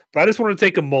 though. But I just want to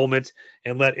take a moment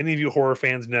and let any of you horror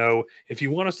fans know, if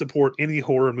you want to support any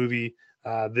horror movie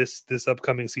this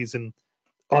upcoming season,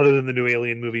 other than the new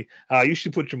Alien movie, you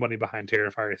should put your money behind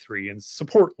Terrifier 3 and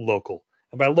support local.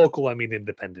 And by local, I mean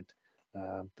independent.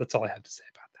 That's all I have to say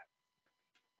about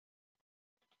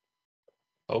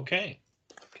that. Okay.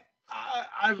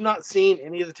 I've not seen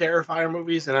any of the Terrifier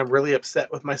movies, and I'm really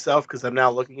upset with myself because I'm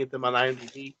now looking at them on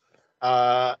IMDb.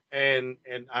 And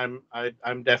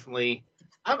I'm definitely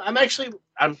I'm actually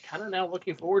I'm kind of now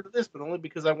looking forward to this, but only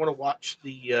because I want to watch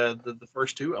the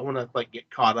first two. I want to like get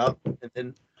caught up and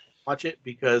then watch it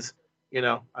because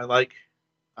I like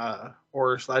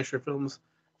horror slasher films,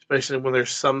 especially when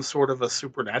there's some sort of a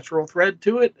supernatural thread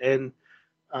to it. And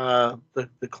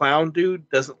the clown dude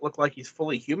doesn't look like he's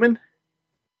fully human, at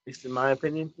least in my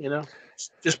opinion.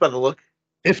 Just by the look.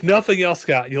 If nothing else,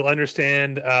 Scott, you'll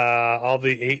understand all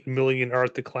the 8 million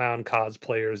Art the Clown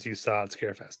cosplayers you saw at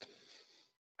Scarefest.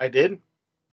 I did.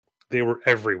 They were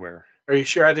everywhere. Are you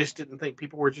sure? I just didn't think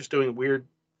people were just doing weird,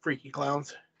 freaky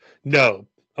clowns. No.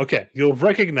 Okay. You'll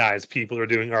recognize people who are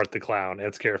doing Art the Clown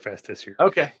at Scarefest this year.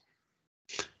 Okay.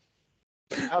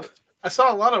 I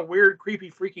saw a lot of weird,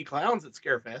 creepy, freaky clowns at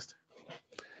Scarefest.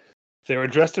 If they were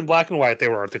dressed in black and white, they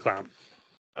were Art the Clown.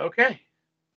 Okay.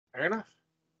 Fair enough.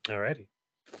 Alrighty.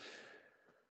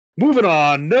 Moving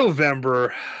on,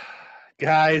 November.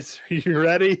 Guys, are you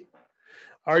ready?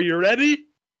 Are you ready?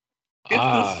 It's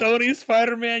the Sony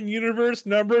Spider-Man Universe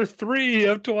number 3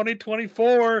 of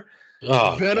 2024.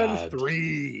 Venom God.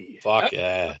 3. Fuck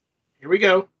yeah. Here we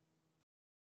go.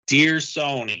 Dear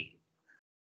Sony,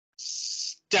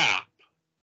 stop.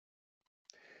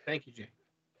 Thank you, Jay.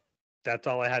 That's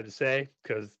all I had to say,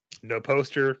 because no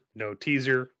poster, no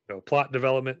teaser, no plot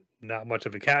development, not much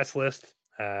of a cast list.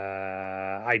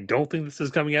 I don't think this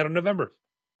is coming out in November.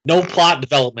 No plot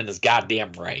development is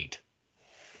goddamn right.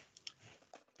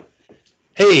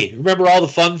 Hey, remember all the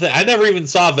fun things? I never even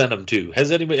saw Venom 2.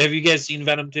 Have you guys seen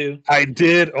Venom 2? I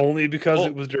did, only because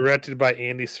it was directed by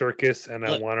Andy Serkis, and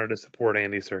I wanted to support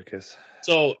Andy Serkis.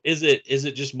 So is it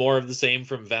just more of the same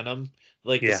from Venom?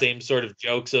 Like the same sort of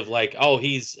jokes of like, oh,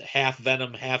 he's half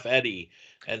Venom, half Eddie,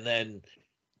 and then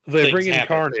they bring in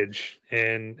Carnage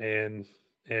and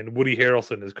Woody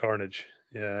Harrelson as Carnage.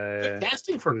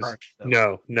 Casting for Carnage,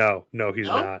 though. No, he's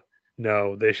not.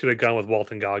 No, they should have gone with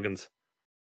Walton Goggins.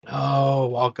 Oh,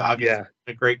 Walt Goggins. Yeah.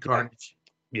 A great Carnage.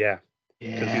 Yeah.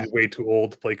 Because he's way too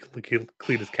old to play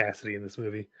Cletus Cassidy in this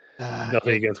movie.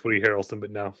 Nothing against Woody Harrelson,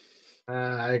 but no.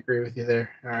 I agree with you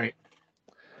there. All right.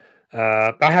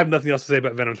 I have nothing else to say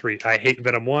about Venom 3. I hate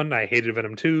Venom 1. I hated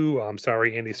Venom 2. I'm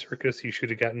sorry, Andy Serkis. You should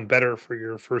have gotten better for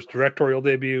your first directorial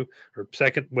debut or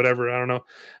second, whatever. I don't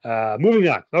know. Moving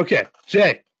on. Okay.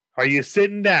 Jay, are you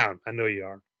sitting down? I know you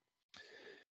are.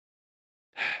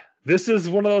 This is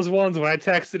one of those ones when I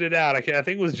texted it out. I think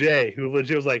it was Jay who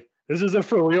legit was like, "This is a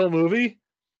for real movie."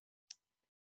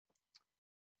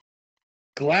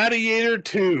 Gladiator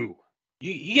 2.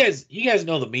 You guys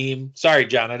know the meme. Sorry,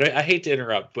 John. I hate to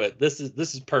interrupt, but this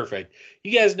is perfect.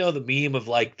 You guys know the meme of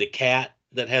like the cat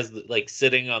that has like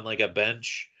sitting on like a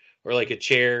bench or like a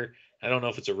chair. I don't know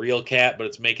if it's a real cat, but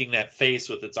it's making that face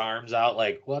with its arms out.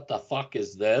 Like, what the fuck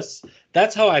is this?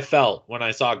 That's how I felt when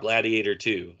I saw Gladiator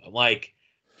 2. I'm like,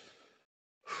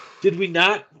 did we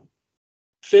not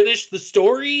finish the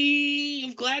story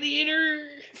of Gladiator?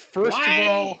 First of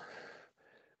all,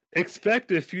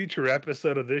 expect a future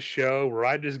episode of this show where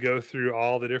I just go through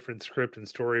all the different script and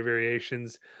story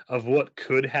variations of what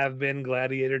could have been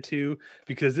Gladiator 2,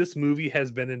 because this movie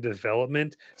has been in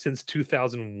development since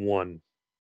 2001.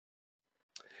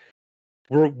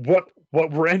 What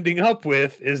we're ending up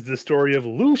with is the story of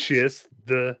Lucius,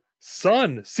 the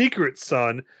secret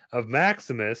son of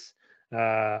Maximus,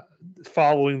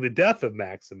 following the death of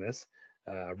Maximus.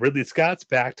 Ridley Scott's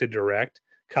back to direct.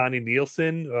 Connie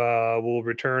Nielsen will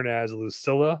return as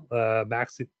Lucilla,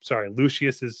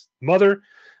 Lucius's mother.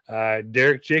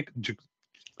 Derek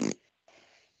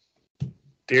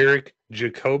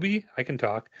Jacobi, I can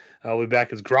talk, will be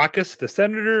back as Gracchus, the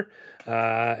senator.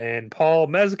 And Paul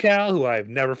Mescal, who I've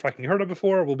never fucking heard of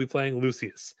before, will be playing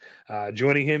Lucius.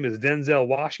 Joining him is Denzel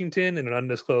Washington in an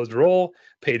undisclosed role,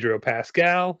 Pedro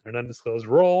Pascal in an undisclosed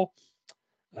role.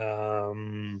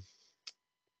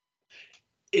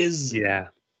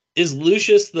 Is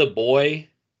Lucius the boy?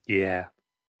 Yeah.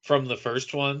 From the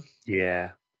first one?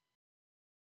 Yeah.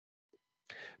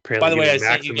 Apparently, by the way, I Maximus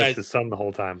sent you guys the son the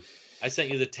whole time. I sent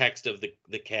you the text of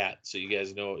the cat, so you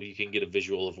guys know, you can get a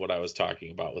visual of what I was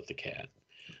talking about with the cat.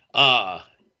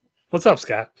 What's up,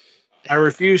 Scott? I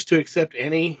refuse to accept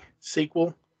any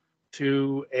sequel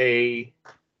to a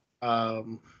what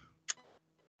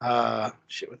the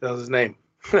hell's his name?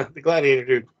 The Gladiator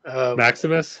dude.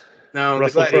 Maximus? No,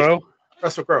 Russell Crowe?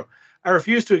 Russell Crowe. I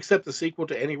refuse to accept the sequel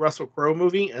to any Russell Crowe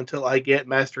movie until I get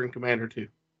Master and Commander 2.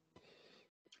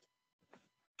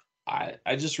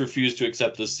 I just refuse to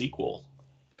accept the sequel.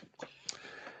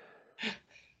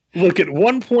 Look, at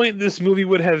one point, this movie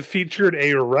would have featured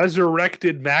a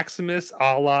resurrected Maximus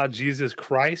a la Jesus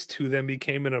Christ, who then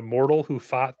became an immortal who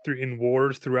fought in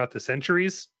wars throughout the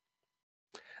centuries.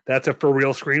 That's a for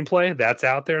real screenplay. That's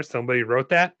out there. Somebody wrote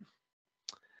that.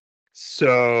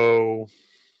 So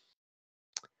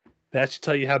that should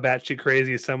tell you how batshit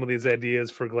crazy some of these ideas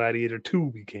for Gladiator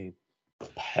 2 became.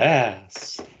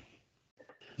 Pass.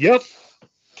 Yep.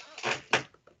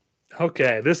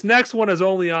 Okay, this next one is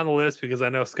only on the list because I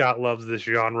know Scott loves this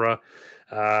genre.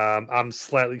 I'm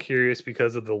slightly curious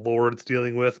because of the lore it's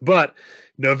dealing with. But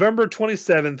November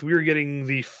 27th, we are getting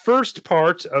the first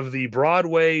part of the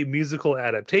Broadway musical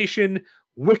adaptation,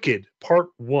 Wicked, Part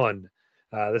 1.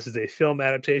 This is a film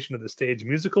adaptation of the stage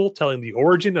musical telling the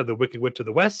origin of the Wicked Witch of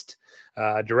the West,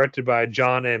 directed by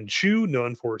John M. Chu,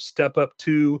 known for Step Up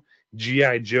 2,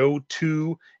 G.I. Joe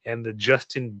 2, and the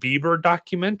Justin Bieber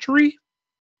documentary,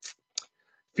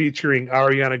 featuring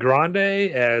Ariana Grande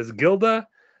as Gilda,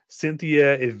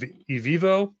 Cynthia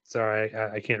Evivo, sorry,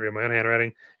 I can't read my own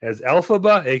handwriting, as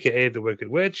Elphaba, a.k.a. the Wicked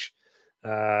Witch,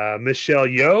 Michelle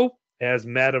Yeoh as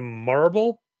Madame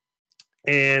Marble,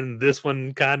 and this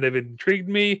one kind of intrigued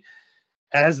me,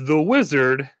 as the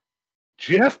Wizard,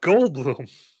 Jeff Goldblum.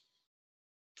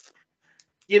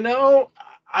 You know,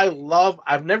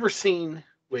 I've never seen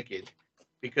Wicked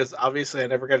because obviously I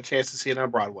never got a chance to see it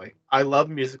on Broadway. I love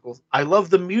musicals. I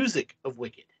love the music of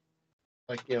Wicked.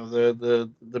 Like, you know,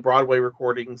 the Broadway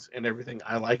recordings and everything.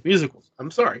 I like musicals.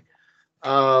 I'm sorry.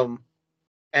 And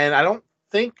I don't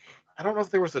know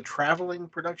if there was a traveling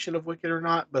production of Wicked or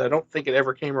not, but I don't think it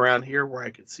ever came around here where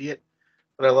I could see it.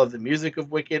 But I love the music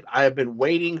of Wicked. I have been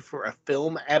waiting for a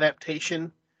film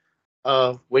adaptation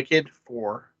of Wicked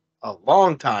for a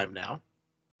long time now.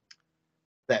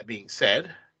 That being said,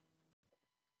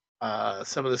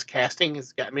 some of this casting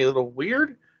has got me a little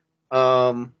weird.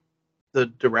 The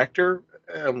director,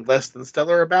 less than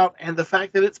stellar about, and the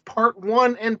fact that it's part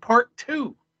 1 and part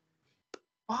 2.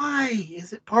 Why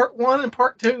is it part 1 and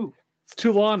part 2? It's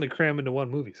too long to cram into one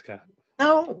movie, Scott.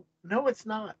 No, it's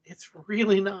not. It's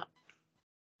really not.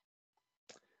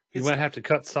 We might have to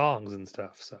cut songs and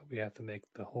stuff, so we have to make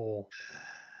the whole.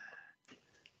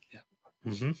 Yeah.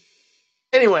 Mm-hmm.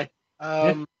 Anyway,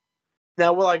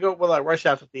 now will I rush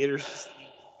out to theaters to see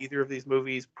either of these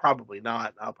movies? Probably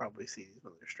not. I'll probably see these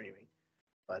when they're streaming.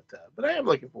 But I am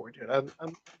looking forward to it.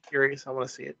 I'm curious. I want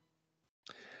to see it.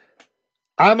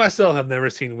 I myself have never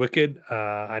seen Wicked.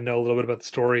 I know a little bit about the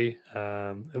story.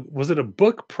 Was it a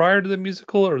book prior to the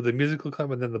musical, or the musical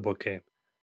came and then the book came?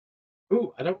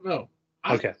 Ooh, I don't know.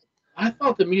 Okay. I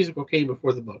thought the musical came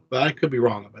before the book, but I could be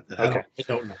wrong about that. Okay. I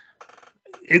don't know.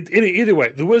 Either way,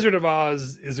 The Wizard of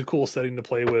Oz is a cool setting to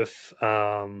play with.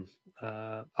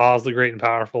 Oz the Great and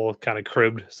Powerful kind of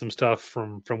cribbed some stuff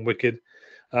from Wicked.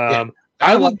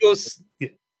 I'll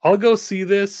go see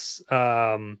this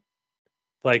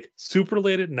like super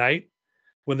late at night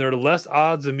when there are less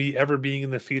odds of me ever being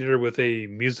in the theater with a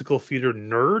musical theater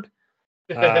nerd,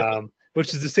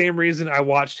 which is the same reason I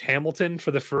watched Hamilton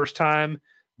for the first time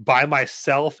by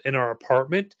myself in our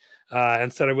apartment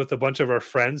instead of with a bunch of our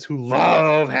friends who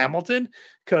love Hamilton,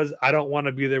 because I don't want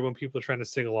to be there when people are trying to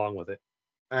sing along with it.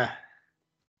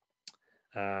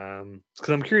 Because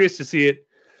I'm curious to see it.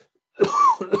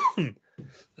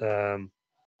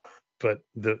 But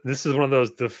this is one of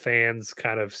those, the fans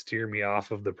kind of steer me off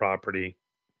of the property.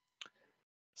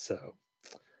 So,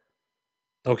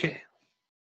 okay.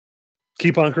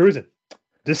 Keep on cruising.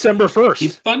 December 1st.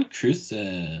 Keep on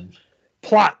cruising.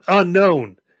 Plot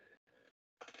unknown.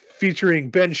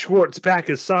 Featuring Ben Schwartz back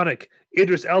as Sonic,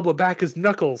 Idris Elba back as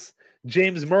Knuckles,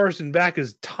 James Marsden back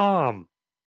as Tom,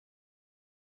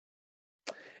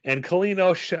 and Colleen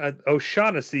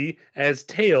O'Shaughnessy as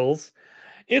Tails.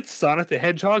 It's Sonic the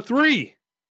Hedgehog 3.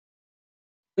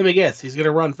 Let me guess. He's going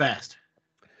to run fast.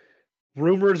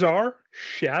 Rumors are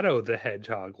Shadow the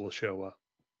Hedgehog will show up.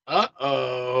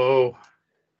 Uh-oh.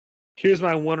 Here's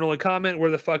my one only comment.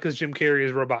 Where the fuck is Jim Carrey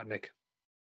as Robotnik?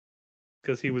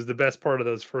 Because he was the best part of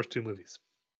those first two movies.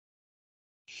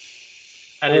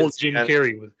 Old Jim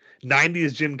Carrey.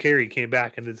 90s Jim Carrey came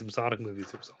back and did some Sonic movies.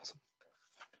 It was awesome.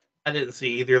 I didn't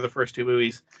see either of the first two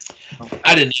movies.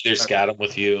 I didn't either, Scott. I'm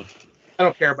with you. I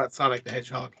don't care about Sonic the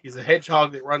Hedgehog. He's a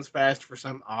hedgehog that runs fast for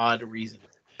some odd reason.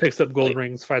 Picks up gold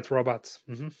rings, fights robots.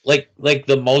 Mm-hmm. Like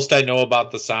the most I know about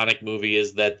the Sonic movie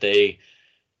is that they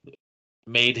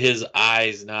made his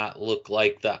eyes not look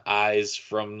like the eyes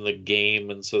from the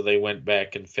game, and so they went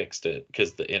back and fixed it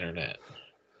because the internet.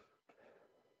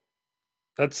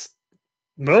 That's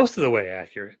most of the way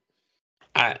accurate.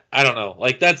 I don't know.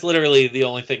 Like, that's literally the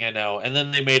only thing I know. And then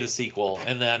they made a sequel,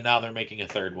 and then now they're making a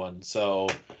third one. So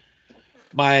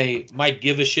My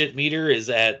give a shit meter is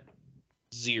at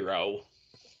 0.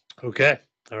 Okay.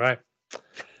 All right. No,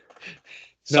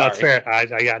 Sorry. it's fair. I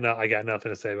got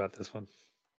nothing to say about this one.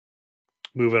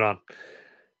 Moving on.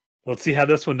 Let's see how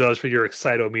this one does for your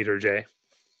excitometer, Jay.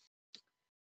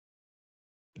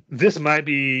 This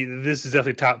is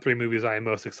definitely top 3 movies I am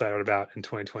most excited about in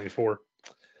 2024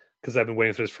 because I've been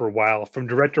waiting for this for a while. From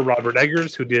director Robert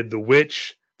Eggers, who did The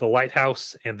Witch, The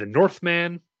Lighthouse, and The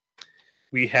Northman,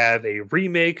 we have a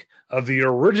remake of the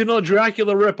original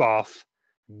Dracula ripoff,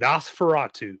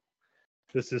 Nosferatu.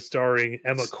 This is starring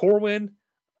Emma Corwin,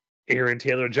 Aaron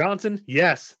Taylor Johnson.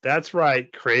 Yes, that's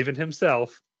right, Craven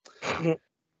himself.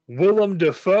 Willem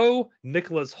Dafoe,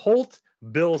 Nicholas Hoult,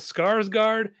 Bill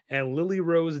Skarsgård, and Lily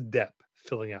Rose Depp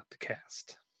filling out the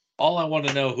cast. All I want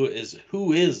to know who is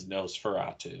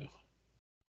Nosferatu.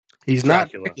 He's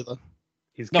Dracula. not Dracula.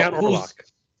 He's Count Orlok.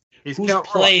 Who's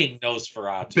playing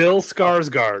Nosferatu? Bill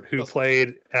Skarsgård, who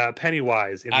played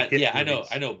Pennywise in the It yeah, movies.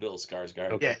 I know Bill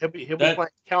Skarsgård. Okay. Yeah, he'll be playing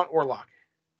Count Orlok.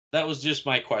 That was just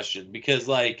my question because,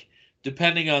 like,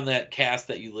 depending on that cast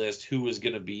that you list, who was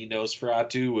going to be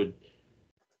Nosferatu would.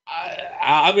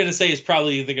 I'm going to say it's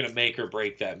probably either going to make or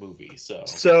break that movie.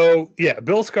 So yeah,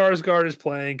 Bill Skarsgård is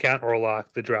playing Count Orlok,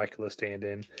 the Dracula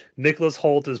stand-in. Nicholas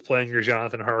Hoult is playing your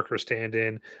Jonathan Harker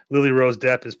stand-in. Lily Rose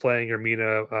Depp is playing your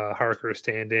Mina Harker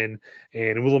stand-in,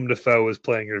 and Willem Dafoe is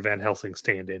playing your Van Helsing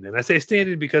stand-in. And I say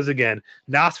stand-in because, again,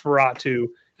 Nosferatu.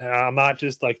 I'm not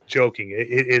just like joking.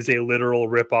 It is a literal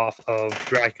ripoff of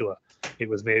Dracula. It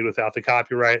was made without the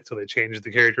copyright, so they changed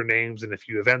the character names and a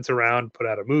few events around, put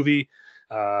out a movie.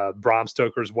 Bram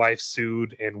Stoker's wife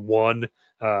sued and won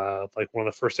like one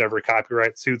of the first ever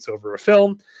copyright suits over a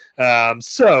film.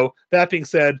 So that being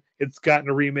said, it's gotten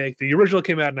a remake. The original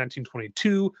came out in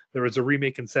 1922. There was a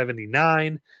remake in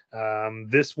 79.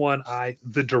 This one,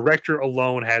 the director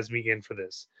alone has me in for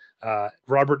this.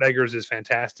 Robert Eggers is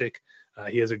fantastic.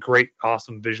 He has a great,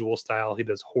 awesome visual style. He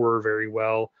does horror very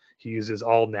well. He uses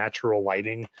all natural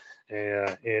lighting,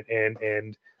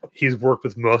 and he's worked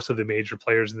with most of the major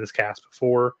players in this cast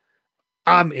before.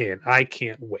 I'm in. I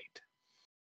can't wait.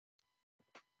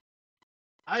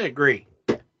 I agree.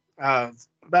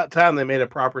 About time they made a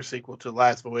proper sequel to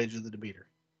Last Voyage of the Demeter.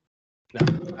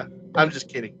 No, I'm just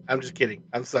kidding.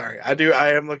 I'm sorry.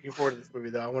 I am looking forward to this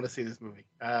movie, though. I want to see this movie.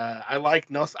 I like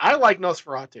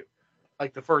Nosferatu,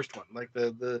 like the first one, like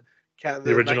the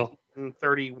original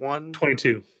 1931,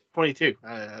 22. It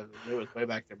was way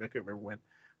back there, but I couldn't remember when.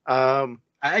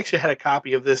 I actually had a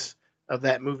copy of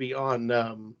that movie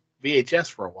on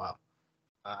VHS for a while.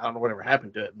 I don't know whatever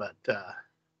happened to it,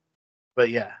 but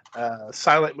yeah,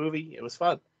 silent movie. It was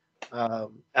fun.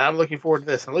 And I'm looking forward to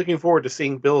this. I'm looking forward to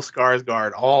seeing Bill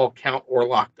Skarsgård all Count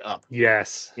Orlocked up.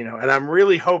 Yes. And I'm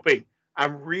really hoping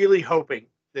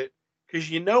that, because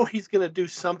he's going to do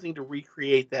something to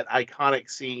recreate that iconic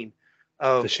scene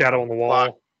of the shadow on the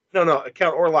wall. No,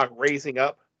 Count Orlok raising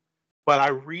up. But I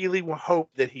really hope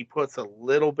that he puts a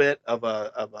little bit of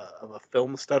a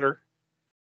film stutter,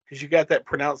 because you got that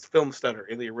pronounced film stutter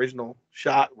in the original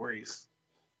shot where he's.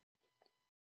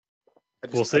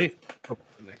 We'll see.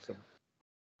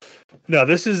 No,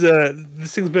 this thing's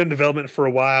been in development for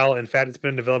a while. In fact, it's been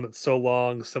in development so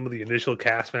long, some of the initial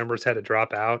cast members had to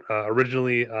drop out.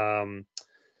 Originally,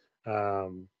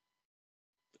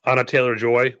 Anna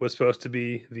Taylor-Joy was supposed to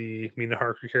be the Mina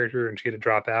Harker character, and she had to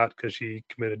drop out because she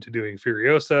committed to doing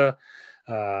Furiosa.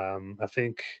 I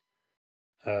think.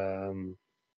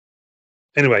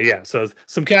 Anyway, yeah. So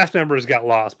some cast members got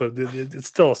lost, but it's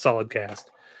still a solid cast.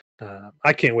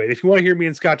 I can't wait. If you want to hear me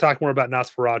and Scott talk more about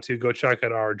Nosferatu, go check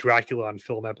out our Dracula on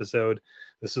Film episode.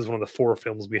 This is one of the 4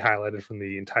 films we highlighted from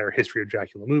the entire history of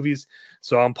Dracula movies.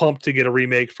 So I'm pumped to get a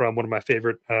remake from one of my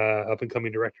favorite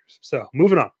up-and-coming directors. So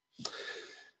moving on.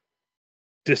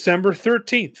 December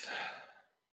 13th.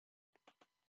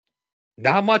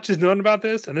 Not much is known about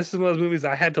this, and this is one of those movies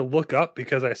I had to look up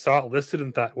because I saw it listed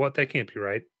and thought, what, that can't be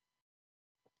right.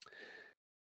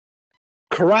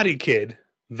 Karate Kid,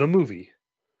 the movie,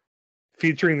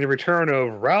 featuring the return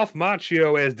of Ralph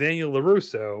Macchio as Daniel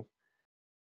LaRusso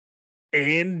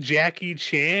and Jackie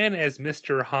Chan as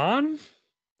Mr. Han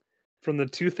from the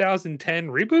 2010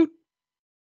 reboot.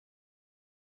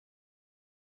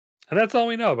 And that's all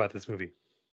we know about this movie.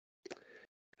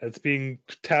 It's being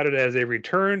touted as a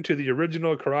return to the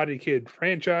original Karate Kid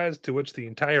franchise, to which the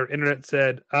entire internet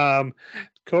said,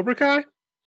 Cobra Kai?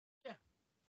 Yeah.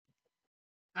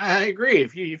 I agree.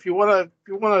 If you want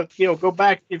to go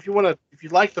back, if you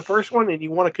like the first one and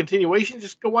you want a continuation,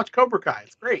 just go watch Cobra Kai.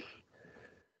 It's great.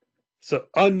 So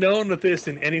unknown if this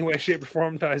in any way, shape, or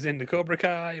form ties into Cobra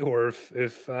Kai, or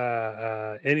if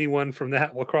anyone from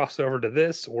that will cross over to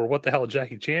this, or what the hell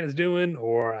Jackie Chan is doing,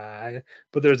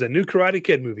 but there's a new Karate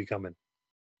Kid movie coming.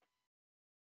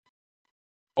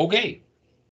 Okay.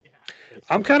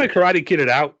 I'm kind of Karate Kidded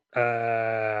out.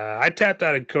 I tapped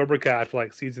out of Cobra Kai for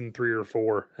like season 3 or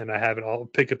 4, and I haven't. I'll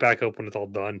pick it back up when it's all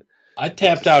done. I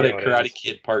tapped out at Karate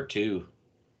Kid Part 2.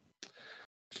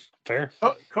 Fair.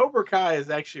 Cobra Kai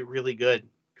is actually really good.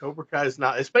 Cobra Kai is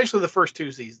not, especially the first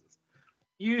 2 seasons.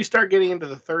 You start getting into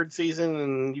the 3rd season,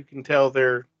 and you can tell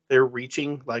they're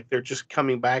reaching, like they're just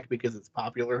coming back because it's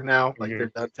popular now. Like they're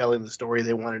done telling the story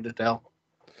they wanted to tell.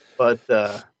 But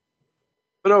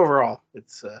overall,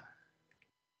 it's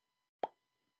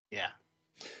yeah.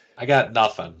 I got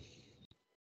nothing.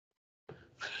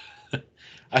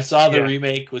 I saw the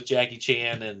remake with Jackie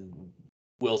Chan and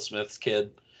Will Smith's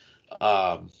kid.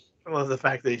 I love the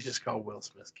fact that he's just called Will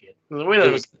Smith's kid. We don't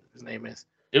know what his name is.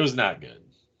 It was not good.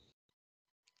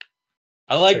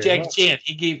 I like Jackie Chan.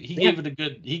 He gave it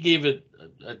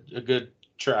a good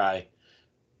try.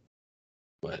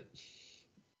 But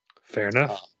fair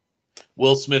enough.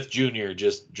 Will Smith Jr.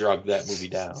 just drugged that movie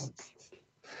down.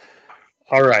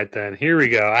 All right, then. Here we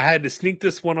go. I had to sneak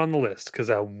this one on the list because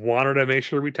I wanted to make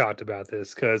sure we talked about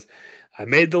this because I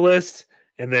made the list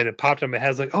and then it popped in my head. I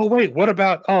was like, oh, wait, what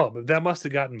about? Oh, but that must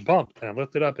have gotten bumped. And I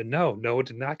looked it up and no, it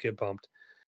did not get bumped.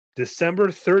 December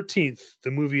 13th,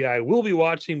 the movie I will be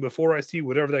watching before I see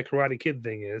whatever that Karate Kid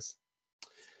thing is.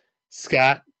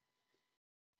 Scott.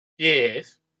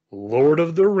 Yes. Lord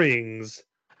of the Rings,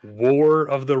 War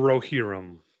of the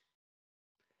Rohirrim.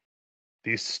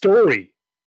 The story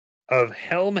of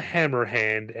Helm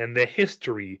Hammerhand and the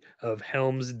history of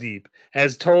Helm's Deep,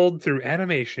 as told through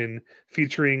animation,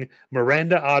 featuring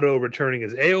Miranda Otto returning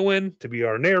as Eowyn to be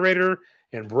our narrator,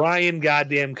 and Brian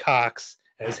Goddamn Cox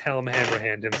as Helm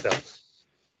Hammerhand himself.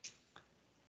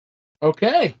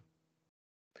 Okay.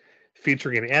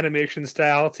 Featuring an animation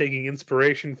style taking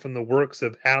inspiration from the works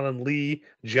of Alan Lee,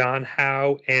 John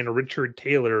Howe, and Richard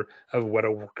Taylor of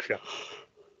Weta Workshop.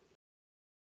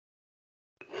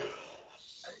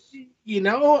 You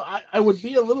know, I would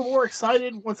be a little more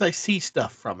excited once I see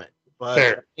stuff from it. But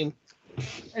fair.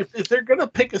 If they're going to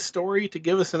pick a story to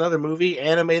give us another movie,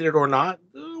 animated or not,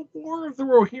 the War of the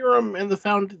Rohirrim and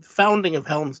the founding of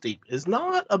Helm's Deep is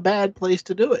not a bad place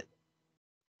to do it.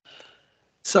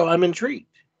 So I'm intrigued.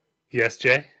 Yes,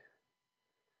 Jay?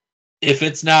 If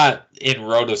it's not in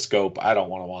rotoscope, I don't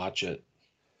want to watch it.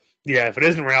 Yeah, if it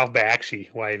isn't Ralph Bakshi,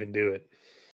 why even do it?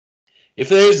 If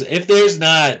there's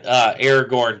not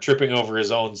Aragorn tripping over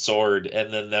his own sword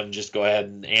and then them just go ahead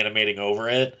and animating over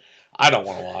it, I don't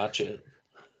want to watch it.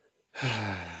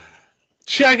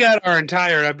 Check out our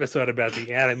entire episode about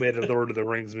the animated Lord of the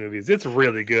Rings movies. It's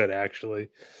really good, actually.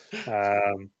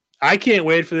 I can't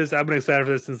wait for this. I've been excited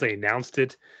for this since they announced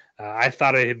it. I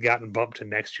thought it had gotten bumped to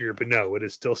next year, but no, it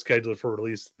is still scheduled for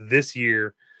release this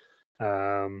year.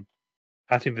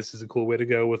 I think this is a cool way to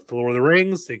go with the Lord of the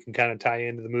Rings. They can kind of tie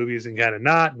into the movies and kind of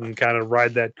not, and kind of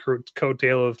ride that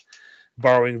coattail of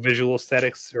borrowing visual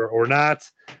aesthetics or not.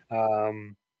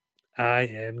 I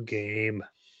am game.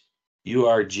 You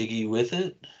are jiggy with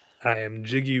it? I am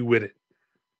jiggy with it.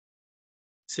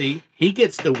 See, he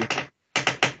gets the Wiccan.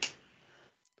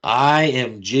 I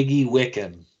am Jiggy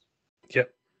Wiccan.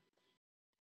 Yep.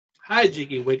 Hi,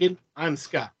 Jiggy Wiccan. I'm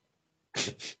Scott.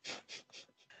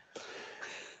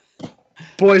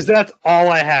 Boys, that's all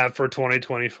I have for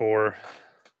 2024.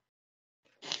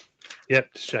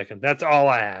 Yep, just checking. That's all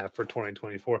I have for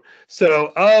 2024.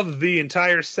 So, of the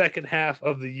entire second half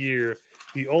of the year,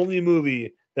 the only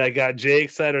movie that got Jay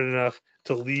excited enough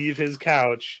to leave his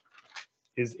couch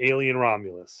is Alien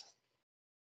Romulus.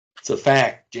 It's a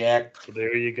fact, Jack. So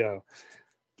there you go.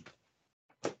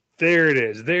 There it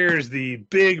is. There's the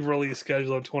big release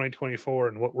schedule of 2024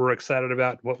 and what we're excited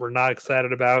about, what we're not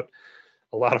excited about.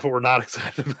 A lot of what we're not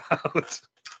excited about,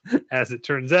 as it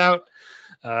turns out.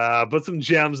 But some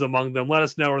gems among them. Let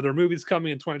us know, are there movies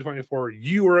coming in 2024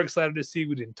 you are excited to see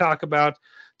we didn't talk about?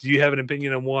 Do you have an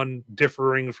opinion on one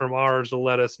differing from ours to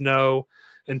let us know?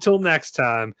 Until next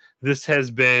time, this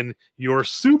has been your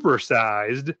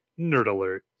supersized Nerd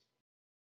Alert.